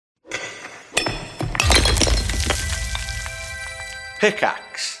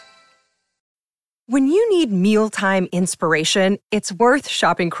Pickaxe. When you need mealtime inspiration, it's worth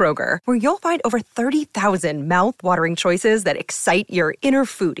shopping Kroger, where you'll find over 30,000 mouth-watering choices that excite your inner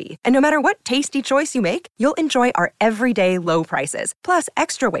foodie. And no matter what tasty choice you make, you'll enjoy our everyday low prices, plus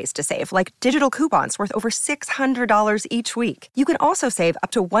extra ways to save, like digital coupons worth over $600 each week. You can also save up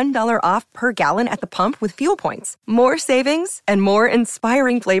to $1 off per gallon at the pump with fuel points. More savings and more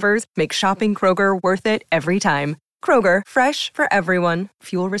inspiring flavors make shopping Kroger worth it every time. Kroger, fresh for everyone.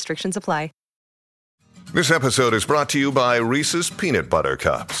 Fuel restrictions apply. This episode is brought to you by Reese's Peanut Butter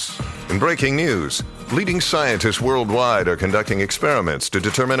Cups. In breaking news, leading scientists worldwide are conducting experiments to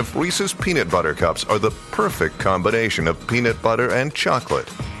determine if Reese's Peanut Butter Cups are the perfect combination of peanut butter and chocolate.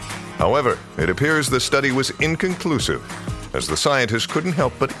 However, it appears the study was inconclusive, as the scientists couldn't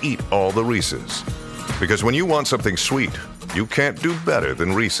help but eat all the Reese's. Because when you want something sweet, you can't do better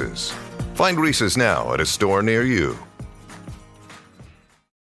than Reese's. Find Reese's now at a store near you.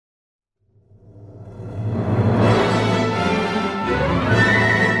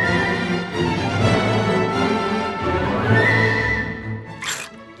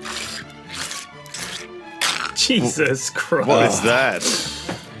 Jesus Christ! What is that?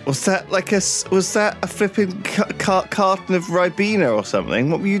 Was that a flipping carton of Ribena or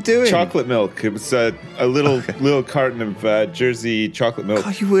something? What were you doing? Chocolate milk. It was a little carton of Jersey chocolate milk.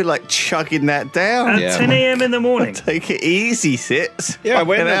 God, you were like chugging that down. At 10 a.m. in the morning. Take it easy, Sits. Yeah,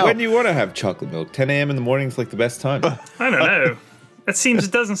 when you want to have chocolate milk, 10 a.m. in the morning is like the best time. I don't know.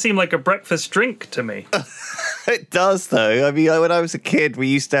 It doesn't seem like a breakfast drink to me. It does, though. I mean, when I was a kid,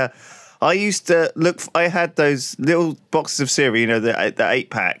 I used to look. I had those little boxes of cereal, you know, the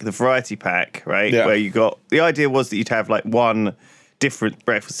 8-pack, the variety pack, right? Yeah. Where you got the idea was that you'd have like one different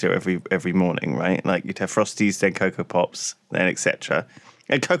breakfast cereal every morning, right? Like you'd have Frosties, then Cocoa Pops, then etc.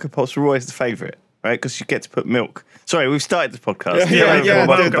 And Cocoa Pops were always the favourite, right? Because you get to put milk. Sorry, we've started this podcast. Yeah.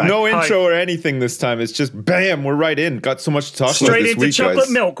 No intro or anything this time. It's just bam, we're right in. Got so much to talk about Straight this into week, chocolate guys.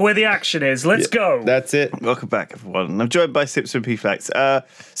 milk, where the action is. Let's go. That's it. Welcome back, everyone. I'm joined by Sips and P-Flax. Those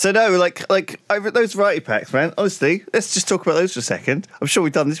variety packs, man. Honestly, let's just talk about those for a second. I'm sure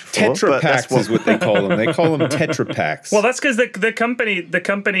we've done this before. Tetra packs is what they call them. They call them Tetra packs. Well, that's because the company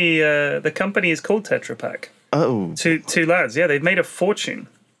is called Tetra Pak. Oh, Two lads. Yeah, they've made a fortune,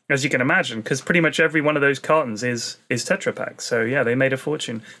 as you can imagine, because pretty much every one of those cartons is Tetra Pak. So yeah, they made a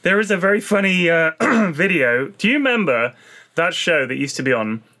fortune. There is a very funny video. Do you remember that show that used to be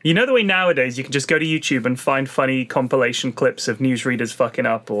on? You know the way nowadays you can just go to YouTube and find funny compilation clips of newsreaders fucking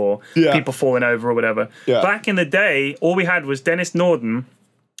up or people falling over or whatever. Yeah. Back in the day, all we had was Dennis Norden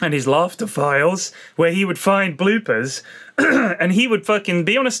and his laughter files, where he would find bloopers and he would fucking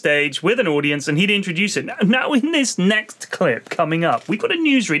be on a stage with an audience and he'd introduce it. Now in this next clip coming up, we've got a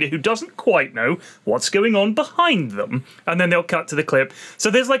newsreader who doesn't quite know what's going on behind them. And then they'll cut to the clip. So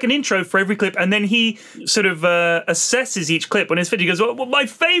there's like an intro for every clip, and then he sort of assesses each clip on his video. He goes, well, my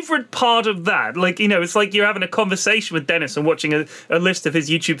favorite part of that, like, you know, it's like you're having a conversation with Dennis and watching a list of his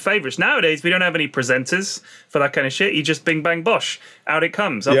YouTube favorites. Nowadays, we don't have any presenters for that kind of shit. You just bing, bang, bosh. Out it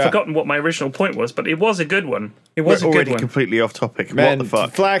comes. I've forgotten what my original point was, but it was a good one. It was a good one. Completely off topic. Man, what the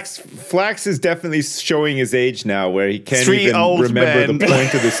fuck? Flax is definitely showing his age now, where he can't even remember the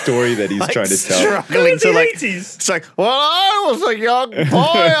point of the story that he's like trying to tell. Struggling to it's like, well, I was a young boy.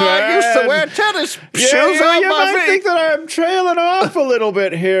 I used to wear tennis shoes on you my might feet. think that I'm trailing off a little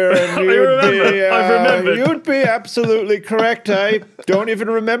bit here, and you'd be absolutely correct. I don't even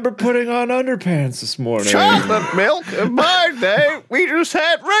remember putting on underpants this morning. Chocolate milk in my day, we just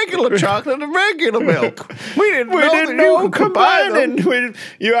had regular chocolate and regular milk. We didn't know combining.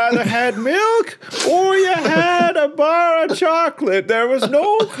 You either had milk or you had a bar of chocolate. There was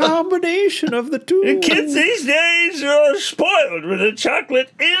no combination of the two. And kids these days are spoiled with the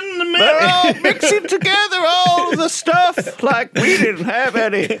chocolate in the milk. They're all mixing together all the stuff like we didn't have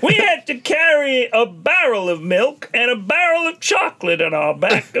any. We had to carry a barrel of milk and a barrel of chocolate on our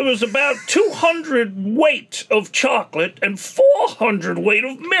back. It was about 200 weight of chocolate and 400 weight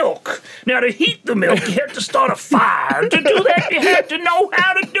of milk. Now, to heat the milk, you had to start a fire. To do that, you had to know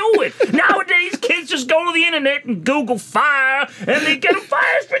how to do it. Nowadays, kids just go to the internet and Google fire, and they get a fire.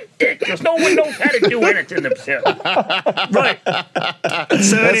 It's ridiculous. No one knows how to do anything themselves. Right.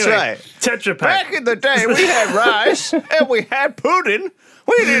 So That's right. Tetra Pak. Back in the day, we had rice and we had pudding.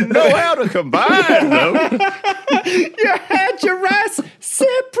 We didn't know how to combine them. You had your rice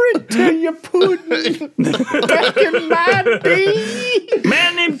separate to your pudding. Back in my day.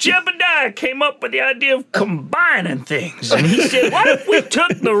 Man named Jebediah came up with the idea of combining things. And he said, what if we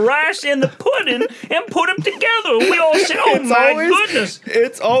took the rice and the pudding and put them together? We all said, oh, goodness.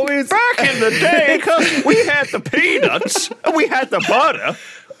 It's always Back in the day, because we had the peanuts and we had the butter.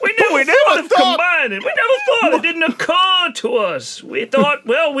 We never thought of combining. We never thought. It didn't occur to us. We thought,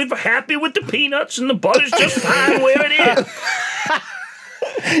 well, we're happy with the peanuts and the butter's just fine where it is.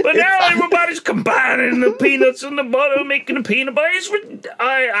 But now everybody's combining the peanuts and the butter, making the peanut butter.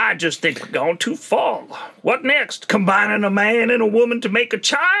 I just think we're going too far. What next? Combining a man and a woman to make a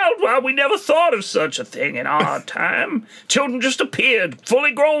child? Well, we never thought of such a thing in our time. Children just appeared,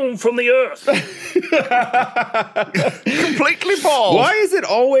 fully grown from the earth. Completely bald. Why is it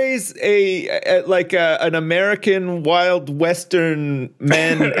always an American Wild Western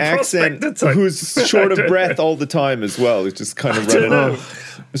man accent who's short of breath all the time as well? It's just kind of running off.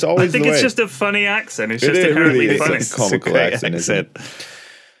 It's always I think the it's way. just a funny accent. It's just inherently funny. It's a comical accent.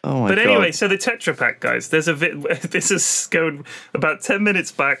 Oh my But God. anyway, so the Tetra Pak, guys, there's a this is going about 10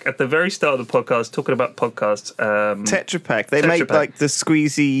 minutes back at the very start of the podcast, talking about podcasts. Tetra Pak. They Tetra make Pak. like the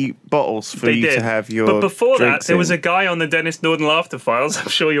squeezy bottles for you to have your. But before that, drinks there was in. a guy on the Dennis Norden Laughter Files, I'm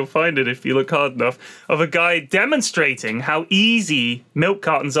sure you'll find it if you look hard enough, of a guy demonstrating how easy milk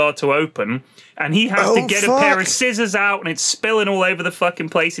cartons are to open. And he has to get a pair of scissors out, and it's spilling all over the fucking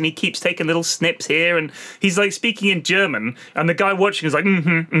place, and he keeps taking little snips here, and he's like speaking in German, and the guy watching is like,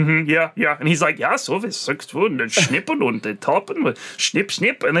 yeah, and he's like, ja, so ist es und den Schnippen und den Toppen,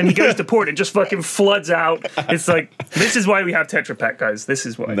 snip, and then he goes to pour it, and just fucking floods out. It's like, this is why we have Tetra Pak, guys. This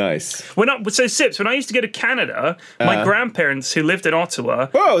is why. Nice. So Sips, when I used to go to Canada, my grandparents who lived in Ottawa,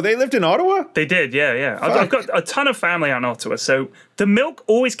 Whoa, they lived in Ottawa? they did, yeah. I've got a ton of family out in Ottawa, so the milk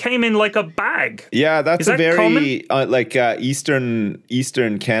always came in like a bag. Yeah, that's Is that a very common?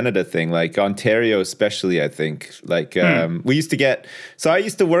 Eastern Canada thing, like Ontario especially, I think. Like we used to get. So I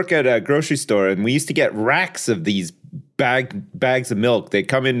used to work at a grocery store, and we used to get racks of these bags of milk. They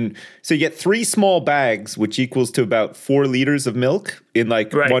come in. So you get 3 small bags, which equals to about 4 liters of milk in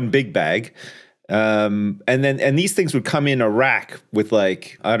like one big bag. And these things would come in a rack with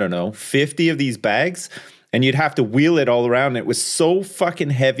like, I don't know, 50 of these bags. And you'd have to wheel it all around. It was so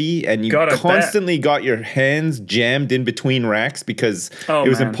fucking heavy, and you constantly got your hands jammed in between racks because it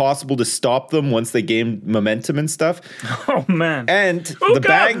was impossible to stop them once they gained momentum and stuff. Oh, man. And Oh, the God,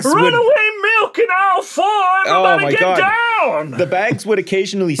 bags runaway milk in aisle 4. Everybody get down. The bags would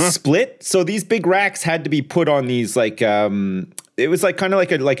occasionally split. So these big racks had to be put on these like it was like kind of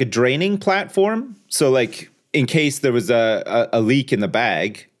like a draining platform. So like in case there was a leak in the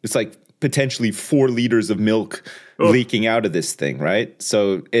bag, it's like potentially 4 liters of milk leaking out of this thing, right?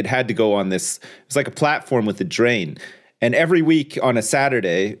 So it had to go on this. It's like a platform with a drain. And every week on a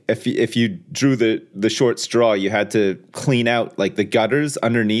Saturday, if you drew the short straw, you had to clean out like the gutters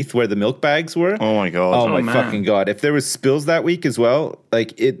underneath where the milk bags were. Oh my God! Oh my fucking God! If there was spills that week as well,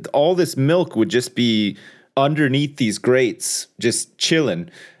 like all this milk would just be underneath these grates, just chilling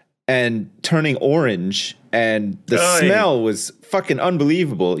and turning orange. And the smell was fucking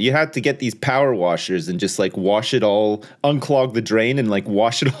unbelievable. You had to get these power washers and just like wash it all, unclog the drain and like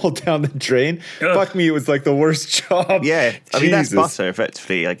wash it all down the drain. Fuck me, it was like the worst job. Yeah, I mean, that's Jesus. butter,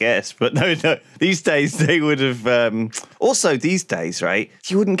 effectively, I guess. But no. These days, they would have... also, these days, right,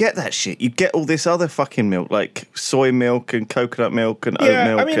 you wouldn't get that shit. You'd get all this other fucking milk, like soy milk and coconut milk and oat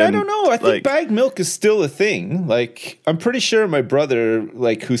milk. I mean, I don't know. I think bagged milk is still a thing. Like, I'm pretty sure my brother,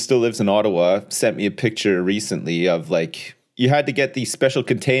 like, who still lives in Ottawa, sent me a picture recently of, like... You had to get these special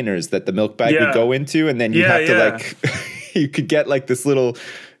containers that the milk bag would go into, and then you have to like, you could get like this little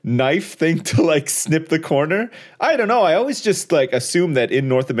knife thing to like snip the corner. I don't know. I always just like assumed that in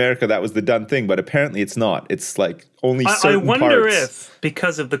North America that was the done thing, but apparently it's not. It's like only certain parts. I wonder if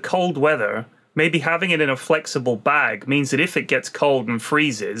because of the cold weather, maybe having it in a flexible bag means that if it gets cold and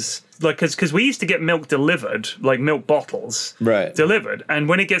freezes, like because we used to get milk delivered, like milk bottles delivered, and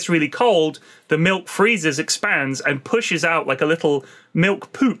when it gets really cold, the milk freezes, expands, and pushes out like a little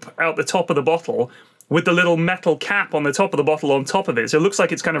milk poop out the top of the bottle with the little metal cap on the top of the bottle on top of it. So it looks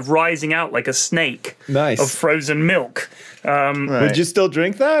like it's kind of rising out like a snake of frozen milk. Would you still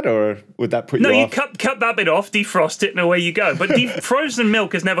drink that, or would that put you off? No, you cut that bit off, defrost it, and away you go. But frozen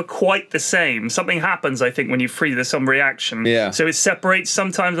milk is never quite the same. Something happens, I think, when you freeze. There's some reaction. Yeah. So it separates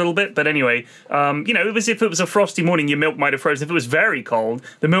sometimes a little bit. But anyway, if it was a frosty morning, your milk might have frozen. If it was very cold,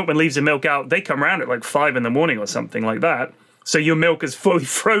 the milkman leaves the milk out. They come around at like 5 a.m. or something like that. So your milk is fully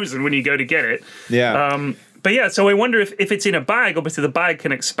frozen when you go to get it. Yeah. But yeah, so I wonder if it's in a bag, obviously the bag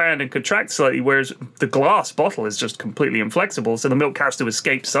can expand and contract slightly, whereas the glass bottle is just completely inflexible, so the milk has to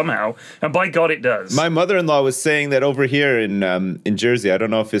escape somehow. And by God, it does. My mother-in-law was saying that over here in Jersey, I don't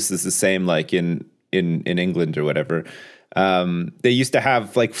know if this is the same like in England or whatever. They used to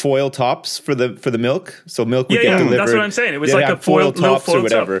have like foil tops for the milk, so milk would get delivered. That's what I'm saying. It was They'd like a have foil tops foil or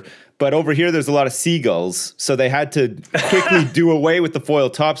whatever. top. But over here, there's a lot of seagulls, so they had to quickly do away with the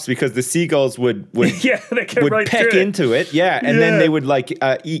foil tops because the seagulls would they get would right peck through it. into it, and then they would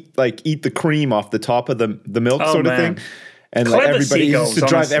eat the cream off the top of the milk sort of man. thing. And Clever like everybody seagulls, used to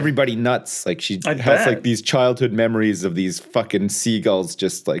drive honestly. everybody nuts. Like she I has bet. like these childhood memories of these fucking seagulls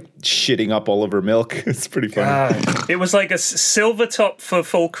just like shitting up all over milk. It's pretty funny. It was like a silver top for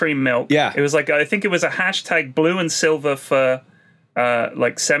full cream milk. Yeah. It was like, I think it was a hashtag blue and silver for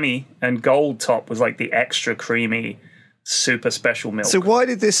like semi, and gold top was like the extra creamy, super special milk. So why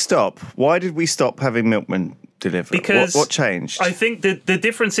did this stop? Why did we stop having milkmen deliver? Because what changed? I think the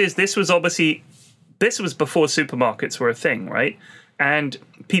difference is this was before supermarkets were a thing, right? And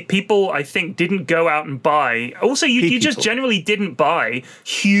people, I think, didn't go out and buy. Also, you just generally didn't buy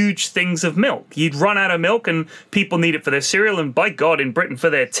huge things of milk. You'd run out of milk, and people need it for their cereal, and by God, in Britain for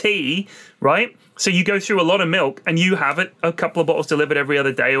their tea, right? So you go through a lot of milk, and you have a couple of bottles delivered every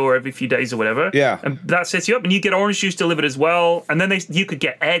other day or every few days or whatever. Yeah. And that sets you up, and you get orange juice delivered as well. And then you could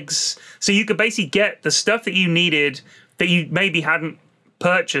get eggs. So you could basically get the stuff that you needed that you maybe hadn't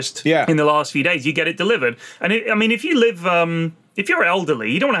purchased in the last few days. You get it delivered. And if you live if you're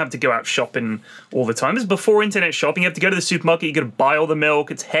elderly, you don't want to have to go out shopping all the time. This is before internet shopping. You have to go to the supermarket. You got to buy all the milk.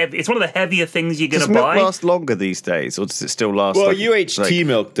 It's heavy. It's one of the heavier things you're going to buy. Does milk last longer these days, or does it still last? Well, UHT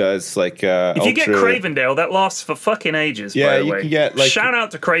milk does. Like if you get Cravendale, that lasts for fucking ages. Yeah, by the you way. can get like shout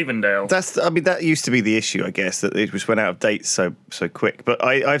out to Cravendale. That used to be the issue, I guess, that it just went out of date so quick. But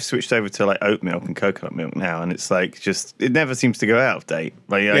I've switched over to like oat milk and coconut milk now, and it's like it never seems to go out of date.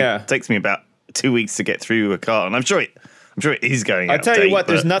 Like it takes me about 2 weeks to get through a carton. I'm sure it is going out. I tell you what,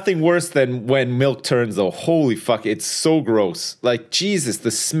 there's nothing worse than when milk turns though. Holy fuck, it's so gross. Like Jesus,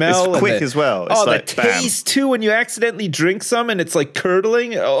 the smell. It's quick as well. It's like, the taste too when you accidentally drink some and it's like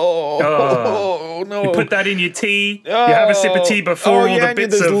curdling. Oh no! You put that in your tea. You have a sip of tea before all the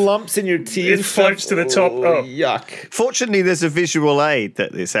bits there's of lumps in your tea. It floats to the top. Oh, yuck! Fortunately, there's a visual aid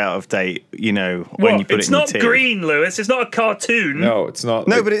that it's out of date. You know, when you put it in your tea. It's not green, Lewis. It's not a cartoon. No, it's not.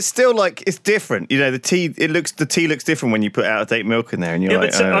 No, but it's still like it's different. You know, the tea looks different when you put out of date milk in there, and you're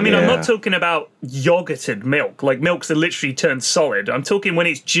like, I'm not talking about yogurted milk, like milks that literally turn solid. I'm talking when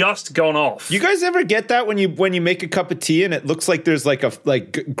it's just gone off. You guys ever get that when you make a cup of tea and it looks like there's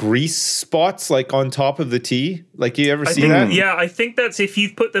like grease spots like on top of the tea? Like you ever see that? Yeah, I think that's if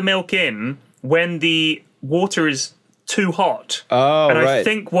you've put the milk in when the water is too hot. Oh, and right. I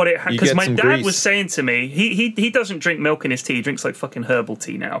think what it because my dad grease. was saying to me, he doesn't drink milk in his tea. He drinks like fucking herbal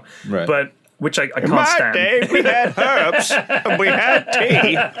tea now. Right. But which I can't In my stand. day, we had herbs and we had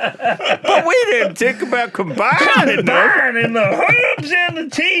tea, but we didn't think about combining them. Combining the herbs and the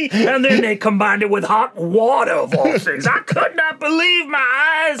tea, and then they combined it with hot water of all things. I could not believe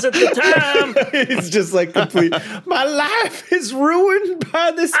my eyes at the time. It's just like complete. My life is ruined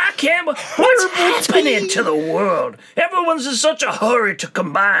by this. I can't. What's happening to the world? Everyone's in such a hurry to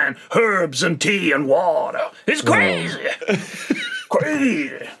combine herbs and tea and water. It's crazy.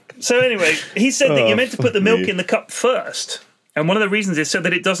 Crazy. So anyway, he said that you're meant to put the milk in the cup first. And one of the reasons is so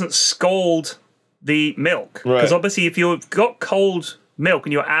that it doesn't scald the milk. Right. Because obviously if you've got cold milk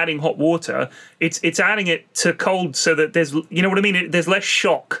and you're adding hot water, it's adding it to cold so that there's, you know what I mean? There's less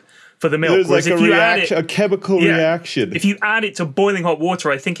shock for the milk. There's Whereas like if you add a chemical reaction. If you add it to boiling hot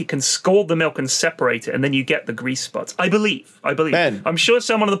water, I think it can scald the milk and separate it, and then you get the grease spots. I believe. Ben. I'm sure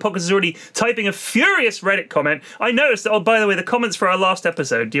someone on the podcast is already typing a furious Reddit comment. I noticed that, oh, by the way, the comments for our last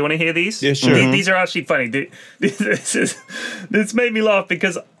episode, do you want to hear these? Yeah, sure. These are actually funny. This made me laugh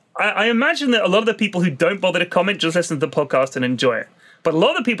because I imagine that a lot of the people who don't bother to comment just listen to the podcast and enjoy it. But a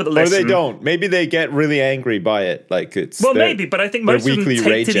lot of the people that listen... Or they don't. Maybe they get really angry by it. Like it's... Well, maybe, but I think most of them weekly take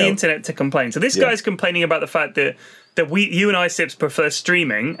rage to the out. internet to complain. So this guy's complaining about the fact that you and I, Sips, prefer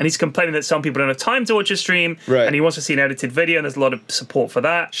streaming, and he's complaining that some people don't have time to watch a stream, Right. and he wants to see an edited video, and there's a lot of support for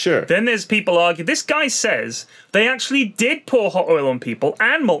that. Sure. Then there's people argue. This guy says they actually did pour hot oil on people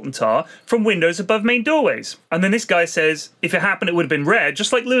and molten tar from windows above main doorways. And then this guy says if it happened, it would have been rare.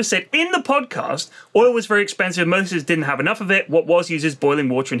 Just like Lewis said in the podcast, oil was very expensive. Most of us didn't have enough of it. What was used is boiling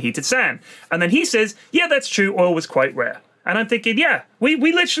water and heated sand. And then he says, yeah, that's true. Oil was quite rare. And I'm thinking, yeah, we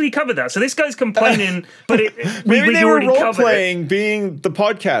literally covered that. So this guy's complaining, but Maybe we they were already role covered it. playing being the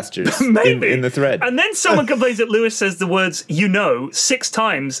podcasters Maybe. in the thread. And then someone complains that Lewis says the words "you know" 6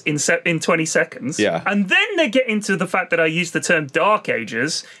 times in 20 seconds. Yeah. And then they get into the fact that I used the term Dark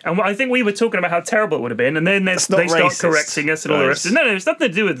Ages, and I think we were talking about how terrible it would have been, and then they start racist, correcting us and all the rest. guys. No, it's nothing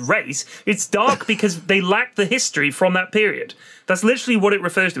to do with race. It's dark because they lack the history from that period. That's literally what it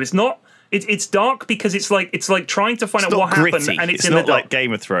refers to. It's not. It's dark because it's like trying to find out what happened, and it's in not the dark. like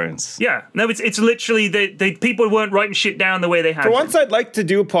Game of Thrones. Yeah, no, it's literally the people weren't writing shit down the way they had. For to. once, I'd like to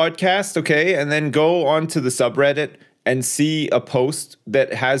do a podcast, okay, and then go onto the subreddit and see a post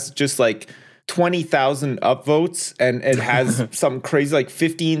that has just like 20,000 upvotes and it has some crazy like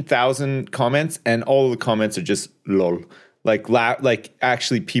 15,000 comments, and all of the comments are just lol. Like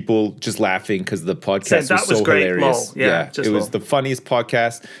actually people just laughing because the podcast Said, was so great, hilarious. lol. Yeah, just it was lol. the funniest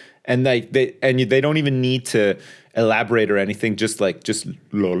podcast, and they don't even need to elaborate or anything. Just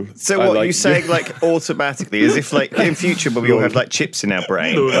lol. So I what like you saying like automatically, as if like in future when we all have like chips in our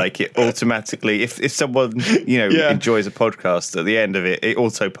brain, like it automatically, if someone enjoys a podcast at the end of it, it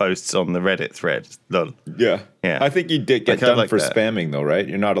auto posts on the Reddit thread. Lol. Yeah. Yeah. I think you did get Like, I done like for that. spamming though, right?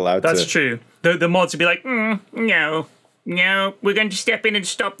 You're not allowed That's to. true. The mods would be like, no, we're going to step in and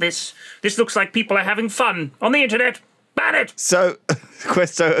stop this. This looks like people are having fun on the internet. Ban it! So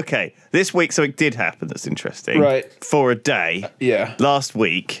okay, this week something did happen that's interesting. Right. For a day. Yeah. Last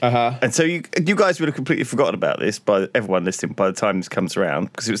week. Uh-huh. And so you guys would have completely forgotten about this by everyone listening by the time this comes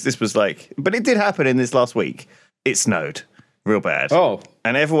around, because this was like, but it did happen in this last week. It snowed real bad. Oh.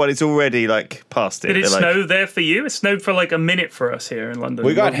 And everyone is already like past it. Did it They're like, snow there for you? It snowed for like a minute for us here in London.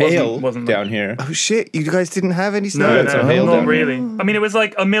 We got It wasn't- hail wasn't down much. here. Oh shit! You guys didn't have any snow. No, it's a hail not down really. I mean, it was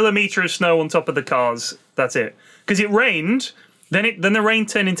like a millimeter of snow on top of the cars. That's it. Because it rained, then the rain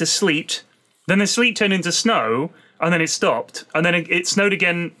turned into sleet, then the sleet turned into snow, and then it stopped, and then it snowed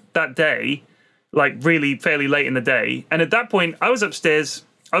again that day, like really fairly late in the day. And at that point, I was upstairs.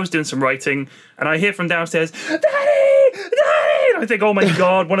 I was doing some writing, and I hear from downstairs, "Daddy! Daddy!" And I think, oh my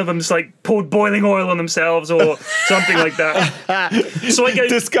God, one of them's like poured boiling oil on themselves or something like that. So I go,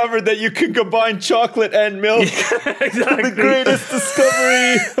 Discovered that you could combine chocolate and milk. exactly. The greatest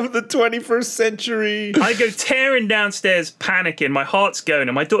discovery of the 21st century. I go tearing downstairs, panicking. My heart's going,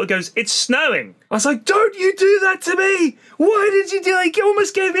 and my daughter goes, "It's snowing." I was like, "Don't you do that to me! Why did you do it? You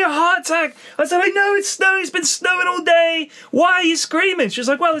almost gave me a heart attack." I said, "I know it's snowing. It's been snowing all day. Why are you screaming?" She was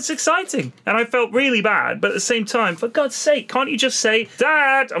like, "Well, it's exciting." And I felt really bad, but at the same time, for God's sake, can't you just say,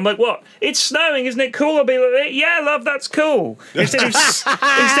 "Dad"? I'm like, "What? It's snowing, isn't it cool?" I'll be like, "Yeah, love, that's cool." Instead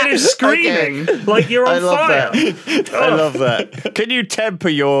of screaming like you're on fire. I love that. Can you temper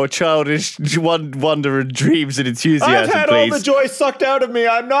your childish wonder and dreams and enthusiasm, I've had please? all the joy sucked out of me.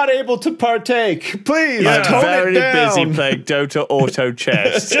 I'm not able to partake. Please, Yeah. tone Very it down. busy playing Dota Auto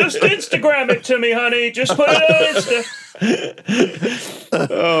Chess. Just Instagram it to me, honey. Just put it on Insta.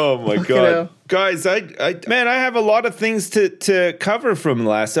 Oh my God. Guys, I have a lot of things to cover from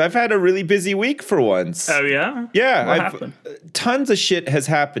last. I've had a really busy week for once. Oh, yeah? Yeah, What happened? Tons of shit has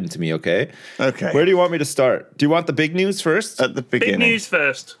happened to me, okay? Okay. Where do you want me to start? Do you want the big news first? At the Big beginning. news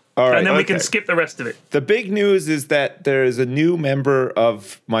first. All right, and then we can okay. skip the rest of it. The big news is that there is a new member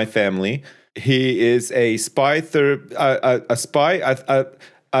of my family. He is a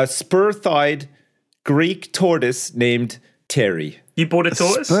a spur-thighed Greek tortoise named Terry. You bought a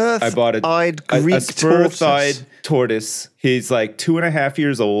tortoise? I bought Spur-eyed a Greek spur-thighed tortoise. tortoise. He's like 2.5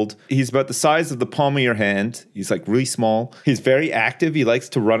 years old. He's about the size of the palm of your hand. He's like really small. He's very active. He likes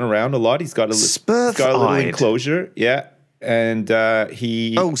to run around a lot. He's got a little Spur-thighed. enclosure. Yeah. And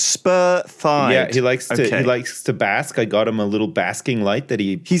he Oh, spur-thighed. yeah, he likes to Okay. bask. I got him a little basking light that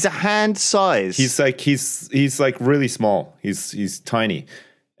he He's a hand size. he's like really small. He's tiny.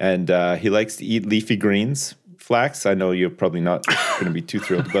 And he likes to eat leafy greens. Flax, I know you're probably not going to be too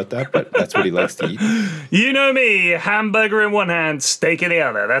thrilled about that, but that's what he likes to eat. You know me, hamburger in one hand, steak in the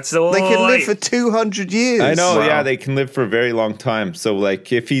other. That's all. They can I live eat. for 200 years. I know, Wow. yeah, they can live for a very long time. So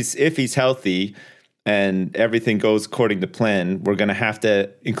like if he's healthy and everything goes according to plan, we're going to have to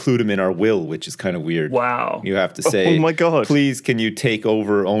include him in our will, which is kind of weird. Wow. You have to say, Oh my God. please, can you take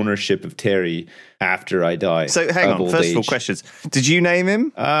over ownership of Terry after I die? So hang of on. old First of all, age? questions. Did you name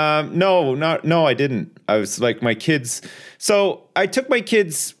him? No, I didn't. I was like my kids. So I took my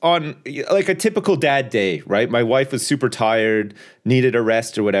kids on like a typical dad day, right? My wife was super tired, needed a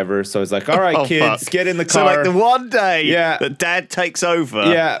rest or whatever. So I was like, all right, Oh, kids, fuck. get in the So car. like the one day Yeah. that dad takes over,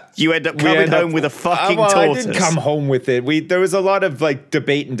 Yeah. you end up We coming end home up- with a fucking well, tortoise. I didn't come home with it. There was a lot of like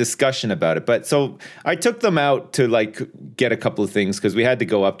debate and discussion about it. But so I took them out to like get a couple of things because we had to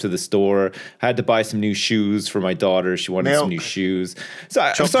go up to the store, had to buy some new shoes for my daughter. She wanted some new shoes. So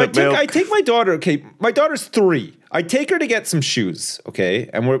I take my daughter. Okay, my daughter's 3. I take her to get some shoes. Okay,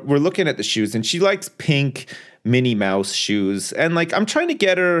 and we're looking at the shoes, and she likes pink Minnie Mouse shoes, and like I'm trying to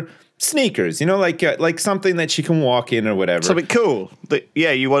get her sneakers, like something that she can walk in or whatever. Something cool.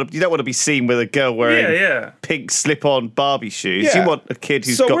 You don't want to be seen with a girl wearing pink slip-on Barbie shoes. Yeah. You want a kid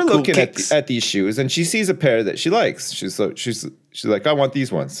who's got cool kicks. So we're looking at these shoes, and she sees a pair that she likes. She's like, I want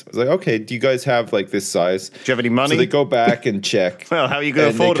these ones. I was like, okay, do you guys have like this size? Do you have any money? So they go back and check. Well, how are you going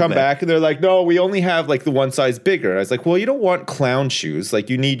to afford them? They come back and they're like, no, we only have like the one size bigger. I was like, well, you don't want clown shoes.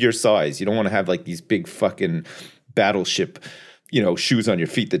 Like, you need your size. You don't want to have like these big fucking battleship shoes on your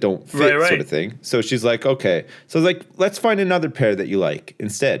feet that don't fit, right. Sort of thing. So she's like, okay. So I was like, let's find another pair that you like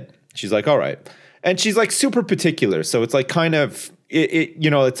instead. She's like, all right. And she's like super particular. So it's like kind of,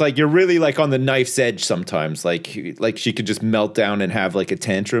 it's like you're really like on the knife's edge sometimes. Like she could just melt down and have like a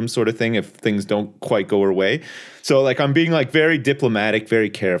tantrum sort of thing if things don't quite go her way. So like I'm being like very diplomatic, very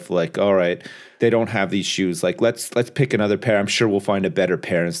careful. Like, all right, they don't have these shoes. Like let's pick another pair. I'm sure we'll find a better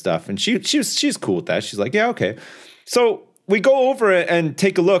pair and stuff. And she's cool with that. She's like, yeah, okay. So we go over it and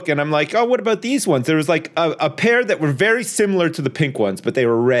take a look, and I'm like, oh, what about these ones? There was like a pair that were very similar to the pink ones, but they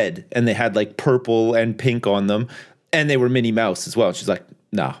were red, and they had like purple and pink on them, and they were Minnie Mouse as well. And she's like,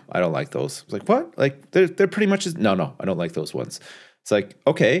 no, I don't like those. I was like, what? Like, they're pretty much no, I don't like those ones. It's like,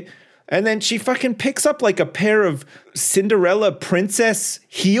 okay. And then she fucking picks up like a pair of Cinderella princess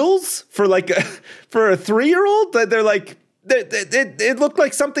heels for a 3-year-old. They're like, it looked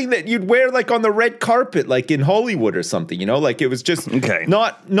like something that you'd wear like on the red carpet, like in Hollywood or something, like it was just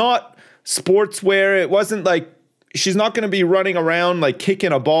not sportswear. It wasn't like, she's not going to be running around like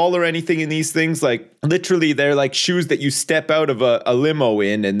kicking a ball or anything in these things. Like literally they're like shoes that you step out of a limo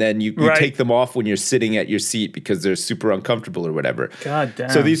in, and then you take them off when you're sitting at your seat because they're super uncomfortable or whatever. God damn.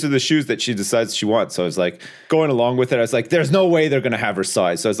 So these are the shoes that she decides she wants. So I was like going along with it. I was like, there's no way they're going to have her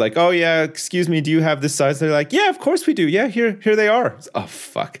size. So I was like, oh yeah, excuse me, do you have this size? They're like, yeah, of course we do. Yeah, here they are. Oh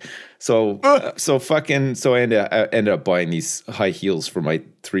fuck. So I ended up buying these high heels for my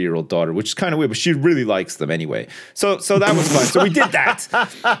 3-year-old daughter, which is kind of weird, but she really likes them anyway. So that was fun. So we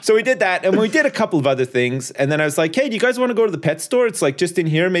did that. And we did a couple of other things. And then I was like, hey, do you guys want to go to the pet store? It's like just in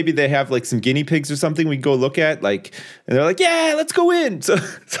here. Maybe they have like some guinea pigs or something we can go look at. Like, and they're like, yeah, let's go in. So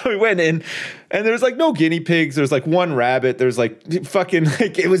we went in. And there's like no guinea pigs. There's like one rabbit. There's like fucking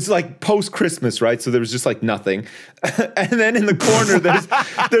like it was like post Christmas, right? So there was just like nothing. And then in the corner there's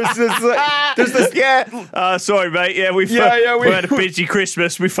this sorry mate. Yeah, we had a busy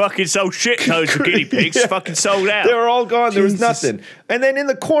Christmas. We fucking sold shit loads of guinea pigs. Fucking sold out. They were all gone. There was nothing. And then in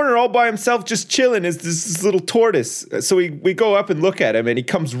the corner, all by himself, just chilling, is this little tortoise. So we go up and look at him, and he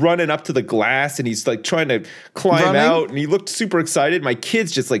comes running up to the glass, and he's like trying to climb out, and he looked super excited. My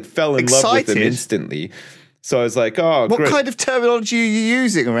kids just like fell in love with him instantly. So I was like, oh, what great. kind of terminology are you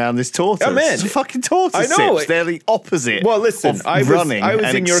using around this tortoise? Oh, man. It's a fucking tortoise. I know. They're the opposite. Well, listen, I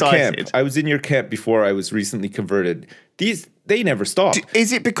was in your excited. camp. I was in your camp before I was recently converted. They never stop.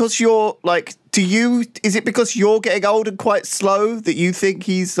 Is it because you're like, is it because you're getting old and quite slow that you think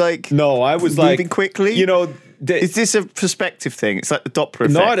he's like, no, I was moving like, quickly? Is this a perspective thing? It's like the Doppler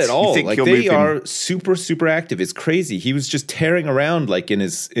effect. Not at all. Like they are super, super active. It's crazy. He was just tearing around like in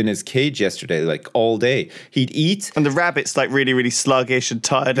his cage yesterday, like all day. He'd eat, and the rabbit's like really, really sluggish and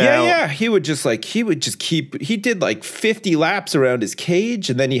tired out. Yeah. He did like 50 laps around his cage,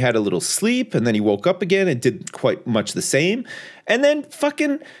 and then he had a little sleep, and then he woke up again and did quite much the same, and then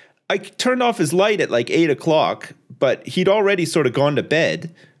fucking. I turned off his light at like 8 o'clock, but he'd already sort of gone to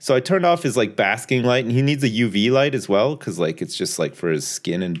bed. So I turned off his like basking light, and he needs a UV light as well because like it's just like for his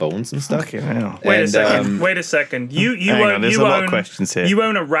skin and bones and stuff. Okay, wow. Wait a second. You own a lot of questions here. You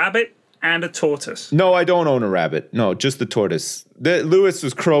own a rabbit and a tortoise. No, I don't own a rabbit. No, just the tortoise. Lewis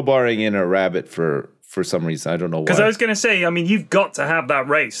was crowbarring in a rabbit for some reason. I don't know why. Because I was going to say, I mean, you've got to have that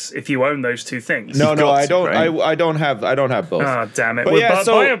race if you own those two things. No, I don't. Right? I don't have both. Oh, damn it!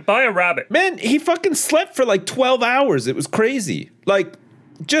 Well, buy a rabbit. Man, he fucking slept for like 12 hours. It was crazy. Like,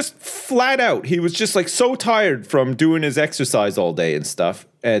 just flat out. He was just like so tired from doing his exercise all day and stuff.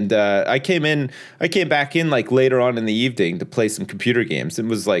 And I came back in like later on in the evening to play some computer games. It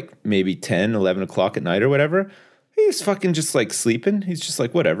was like maybe 10, 11 o'clock at night or whatever. He's fucking just like sleeping. He's just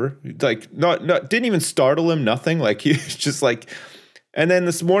like, whatever. Like not didn't even startle him, nothing. Like he's just like, and then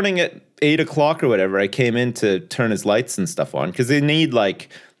this morning at 8 o'clock or whatever, I came in to turn his lights and stuff on because they need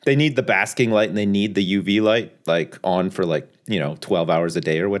the basking light and they need the UV light like on for like, 12 hours a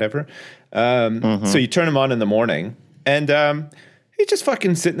day or whatever. So you turn them on in the morning and He's just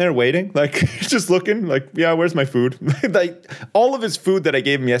fucking sitting there waiting, like just looking, like, yeah, where's my food? Like all of his food that I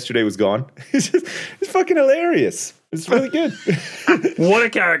gave him yesterday was gone. It's fucking hilarious. It's really good. What a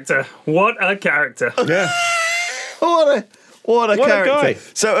character! What a character! Yeah. What a character.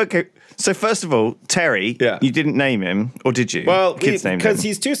 guy. So first of all, Terry, you didn't name him, or did you? Well, kids named him. because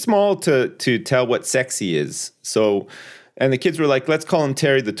he's too small to tell what sex he is. So, and the kids were like, let's call him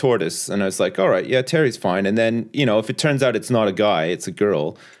Terry the Tortoise. And I was like, all right, yeah, Terry's fine. And then, you know, if it turns out it's not a guy, it's a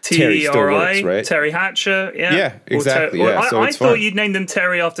girl, Terry still works, right? Terry Hatcher, yeah. Yeah, exactly. I thought you'd name them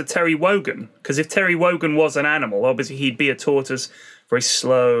Terry after Terry Wogan, because if Terry Wogan was an animal, obviously he'd be a tortoise. Very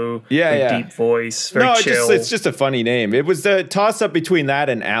slow, deep voice, very chill. It's just a funny name. It was the toss-up between that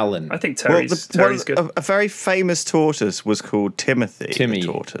and Alan. I think Terry's good. A very famous tortoise was called Timothy the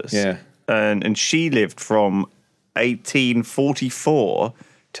tortoise. Yeah. And she lived from 1844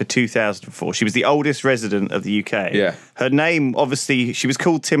 to 2004. She was the oldest resident of the UK. Yeah. Her name, obviously, she was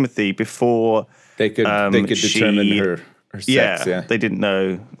called Timothy before they could determine her sex, yeah. They didn't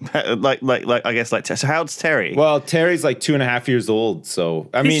know. like I guess so how old's Terry? Well, Terry's like 2.5 years old, so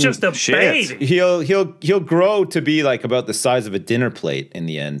he's just a baby. He'll grow to be like about the size of a dinner plate in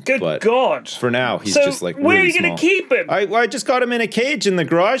the end. Good God! For now, he's just like where really are you going to keep him? I just got him in a cage in the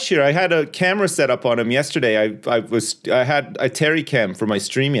garage here. I had a camera set up on him yesterday. I had a Terry cam for my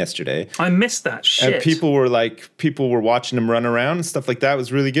stream yesterday. I missed that shit. And people were watching him run around and stuff like that. It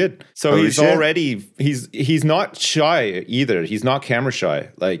was really good. So he's not shy either. He's not camera shy.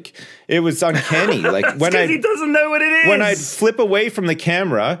 Like, it was uncanny. Like when he doesn't know what it is. When I'd flip away from the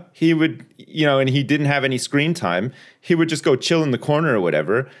camera, he would, and he didn't have any screen time, he would just go chill in the corner or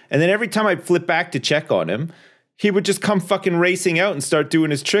whatever. And then every time I'd flip back to check on him, he would just come fucking racing out and start doing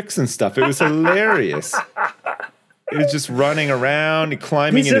his tricks and stuff. It was hilarious. He was just running around and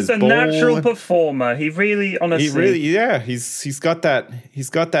climbing in his bowl. He's just a natural performer. He really, honestly. He's got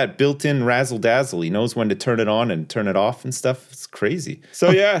that built-in razzle dazzle. He knows when to turn it on and turn it off and stuff. It's crazy.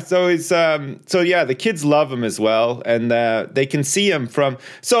 So the kids love him as well, and they can see him from.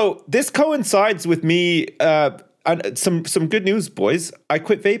 So this coincides with me. Some good news, boys. I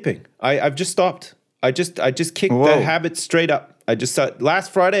quit vaping. I've just stopped. I just kicked the habit straight up.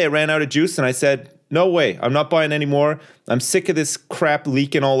 Last Friday I ran out of juice and I said, no way, I'm not buying any more. I'm sick of this crap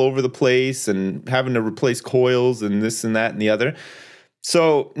leaking all over the place and having to replace coils and this and that and the other.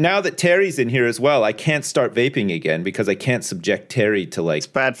 So now that Terry's in here as well, I can't start vaping again because I can't subject Terry to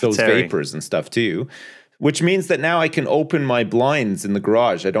like those vapors and stuff too. Which means that now I can open my blinds in the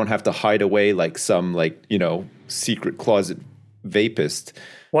garage. I don't have to hide away like some secret closet vapist.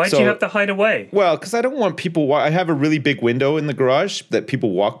 Why do you have to hide away? Well, because I don't want people. I have a really big window in the garage that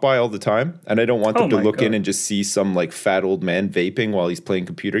people walk by all the time, and I don't want them to look in and just see some like fat old man vaping while he's playing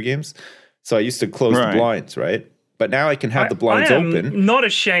computer games. So I used to close the blinds, right? But now I can have the blinds open. I'm not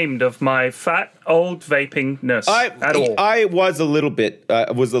ashamed of my fat old vapingness at all. I was a little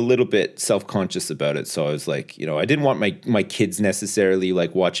bit self-conscious about it. So I was like, I didn't want my kids necessarily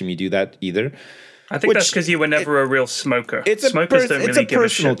like watching me do that either. I think that's because you were never a real smoker. Smokers don't really give a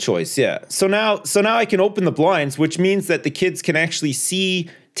personal choice, yeah. So now I can open the blinds, which means that the kids can actually see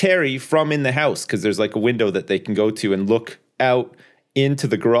Terry from in the house because there's like a window that they can go to and look out into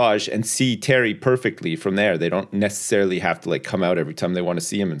the garage and see Terry perfectly from there. They don't necessarily have to like come out every time they want to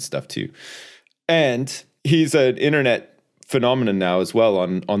see him and stuff too. And he's an internet phenomenon now as well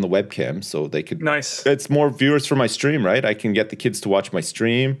on the webcam, so they could. Nice. It's more viewers for my stream, right? I can get the kids to watch my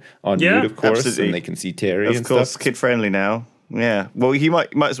stream on mute, of course, absolutely. And they can see Terry. Of course, kid friendly now. Yeah. Well, he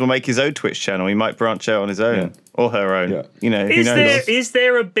might as well make his own Twitch channel. He might branch out on his own or her own. Yeah. Who knows? Is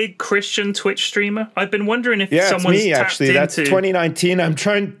there a big Christian Twitch streamer? I've been wondering if someone's it's me, tapped actually. into. That's 2019. I'm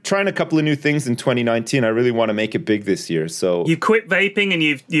trying a couple of new things in 2019. I really want to make it big this year. So you quit vaping and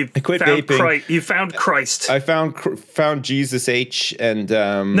you've quit found vaping. You found Christ. I found Jesus H and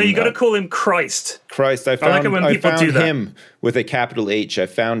no, you got to call him Christ. Christ. I like it when people do that. Him with a capital H. I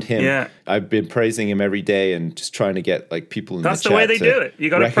found him. Yeah. I've been praising him every day and just trying to get like people in That's the the chat way they do it. You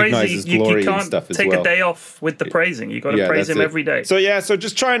got to praise his him. glory You and can't stuff as take well. a day off with the praising. You got to praise him every day. So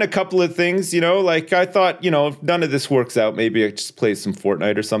just trying a couple of things, like I thought, if none of this works out, maybe I just play some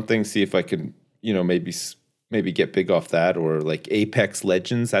Fortnite or something, see if I can, maybe get big off that, or like Apex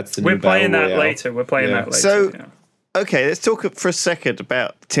Legends. That's the new battle royale. We're playing that later. So, okay, let's talk for a second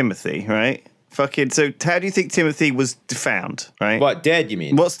about Timothy, right? So how do you think Timothy was found, right? What, dead, you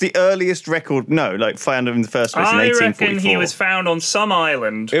mean? What's the earliest record? No, like found in the first place in 1844. I reckon he was found on some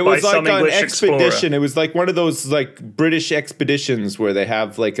island it was by like some English an expedition. explorer. It was like one of those like British expeditions where they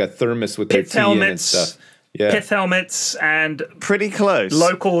have like a thermos with their tea in and stuff. Yeah. Pith helmets and pretty close.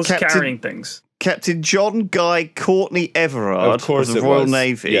 Locals carrying things. Captain John Guy Courtney Everard Of course of the it Royal was.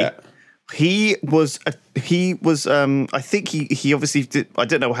 Navy. Yeah. He was I think he obviously did, I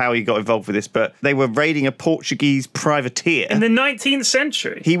don't know how he got involved with this, but they were raiding a Portuguese privateer. In the 19th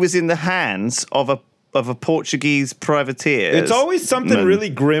century. He was in the hands of a Portuguese privateer. It's always something Man. really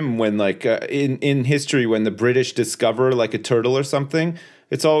grim when, like, in history, when the British discover like a turtle or something.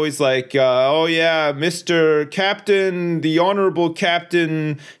 It's always like, oh yeah, Mr. Captain, the Honorable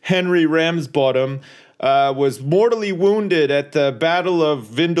Captain Henry Ramsbottom was mortally wounded at the Battle of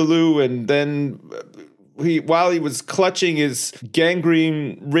Vindaloo, and then while he was clutching his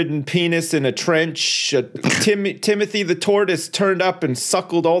gangrene-ridden penis in a trench, Timothy the tortoise turned up and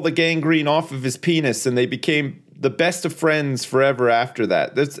suckled all the gangrene off of his penis, and they became the best of friends forever after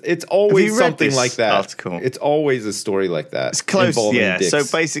that. It's always Have you read something this like that. article? It's always a story like that. It's close, involving yeah. dicks. So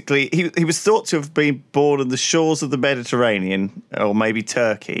basically, he was thought to have been born on the shores of the Mediterranean, or maybe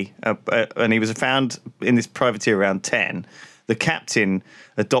Turkey, and he was found in this privateer around 10. The captain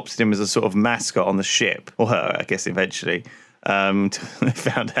adopted him as a sort of mascot on the ship, or her, I guess, eventually. They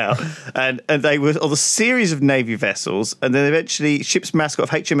found out, and they were on a series of Navy vessels, and then eventually ship's mascot of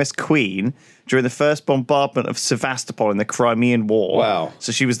HMS Queen during the first bombardment of Sevastopol in the Crimean War. Wow.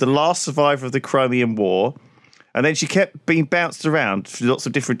 So she was the last survivor of the Crimean War. And then she kept being bounced around for lots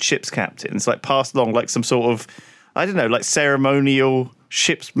of different ship's captains, like passed along like some sort of, I don't know, like ceremonial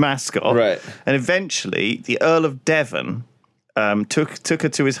ship's mascot. Right. And eventually the Earl of Devon took her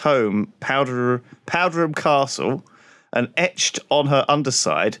to his home, Powderham Castle, and etched on her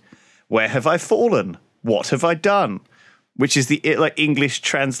underside, "Where have I fallen? What have I done?" Which is the like English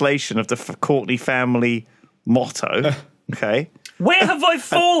translation of the Courtney family motto. Okay. Where have I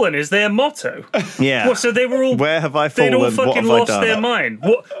fallen is their motto. Yeah. What, so they were all. Where have I They'd fallen? all What fucking have I lost done? their mind.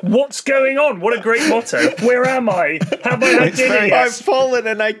 What's going on? What a great motto. Where am I? Have I had It's dinner very- yet? I've fallen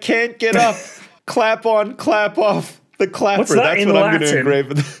and I can't get up. Clap on, clap off. The clapper. What's that That's in what I'm going to Latin?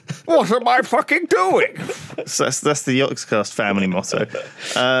 engrave. What am I fucking doing? So that's the Yogscast family motto.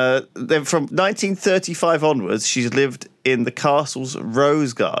 Then from 1935 onwards, she's lived in the castle's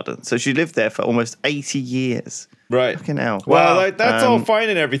rose garden. So she lived there for almost 80 years. Right. Fucking hell. Well, Wow. like, that's all fine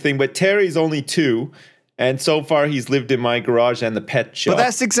and everything, but Terry's only 2, and so far he's lived in my garage and the pet shop. But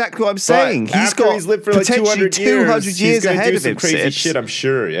that's exactly what I'm saying. But after he's lived for like 200 200 years he's gonna ahead do of some him. crazy Sips. shit, I'm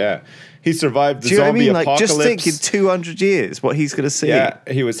sure. Yeah, he survived the Do you know what I zombie mean? Like, apocalypse. just think in 200 years what he's going to see. Yeah,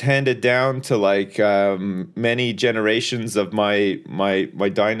 he was handed down to like many generations of my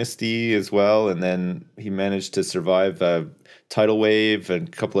dynasty as well, and then he managed to survive a tidal wave and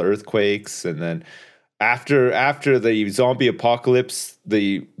a couple of earthquakes, and then after the zombie apocalypse,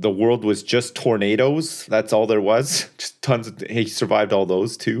 the world was just tornadoes. That's all there was. Just tons of. He survived all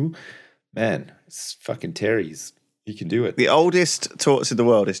those too. Man, it's fucking Terry's. He can do it. The oldest tortoise in the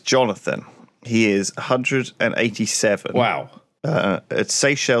world is Jonathan. He is 187. Wow. It's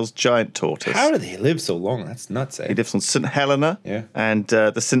Seychelles giant tortoise. How do they live so long? That's nuts. Eh? He lives on St. Helena. Yeah. And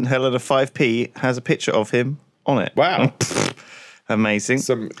the St. Helena 5p has a picture of him on it. Wow. Amazing.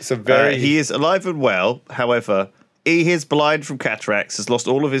 Some very. He is alive and well. However, he is blind from cataracts, has lost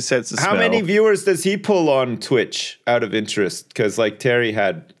all of his sense of How smell. many viewers does he pull on Twitch out of interest? Because like Terry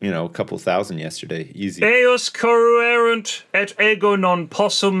had, a couple thousand yesterday. Easy. Eos corruerunt et ego non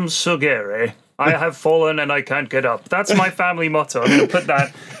possum sugere. I have fallen and I can't get up. That's my family motto. I'm going to put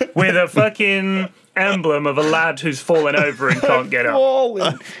that with a fucking emblem of a lad who's fallen over and can't get up.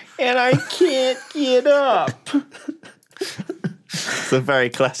 Fallen and I can't get up. It's a very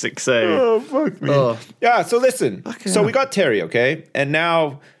classic saying. Oh, fuck me. Yeah, so listen. So we got Terry, okay? And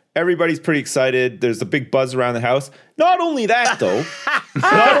now everybody's pretty excited. There's a big buzz around the house. Not only that, though.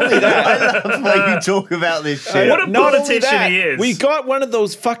 Not only that. I love how you talk about this shit. What a Not only politician that, he is. we got one of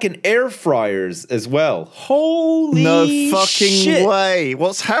those fucking air fryers as well. Holy No fucking shit. way.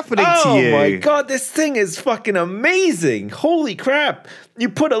 What's happening Oh to you? my god, this thing is fucking amazing. Holy crap. You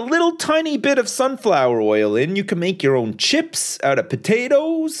put a little tiny bit of sunflower oil in, you can make your own chips out of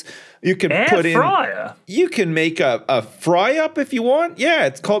potatoes. You can Air put in fryer? You can make a fry up if you want. Yeah,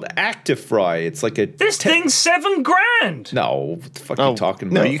 it's called Active Fry. It's like a This thing's $7,000. No, what the fuck are you talking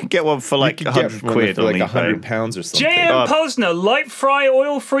no, about? you can get one for like You could get 100 one quid for on like eBay. 100 pounds or something. J.M. Posner, light fry,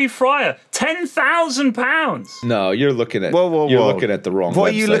 oil-free fryer, £10,000. No, you're looking at Whoa. you're looking at the wrong.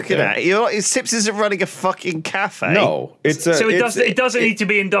 What are you website looking there. at? You're like, Sips isn't running a fucking cafe. No, it's a. So it's- it doesn't need to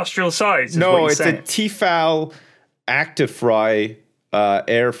be industrial size. Is what No, you're it's saying. a Tefal Active Fry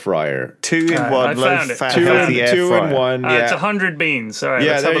air fryer. 2-in-1 I low found it. fat Two healthy in, air two fryer. in one. It's Yeah, 100 beans. All right,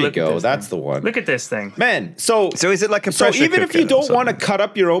 yeah. let's have There a you look at go. this That's thing. the one. Look at this thing. Man, so is it like a so pressure even if cooker you or don't want to something? cut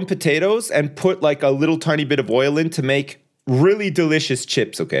up your own potatoes and put like a little tiny bit of oil in to make really delicious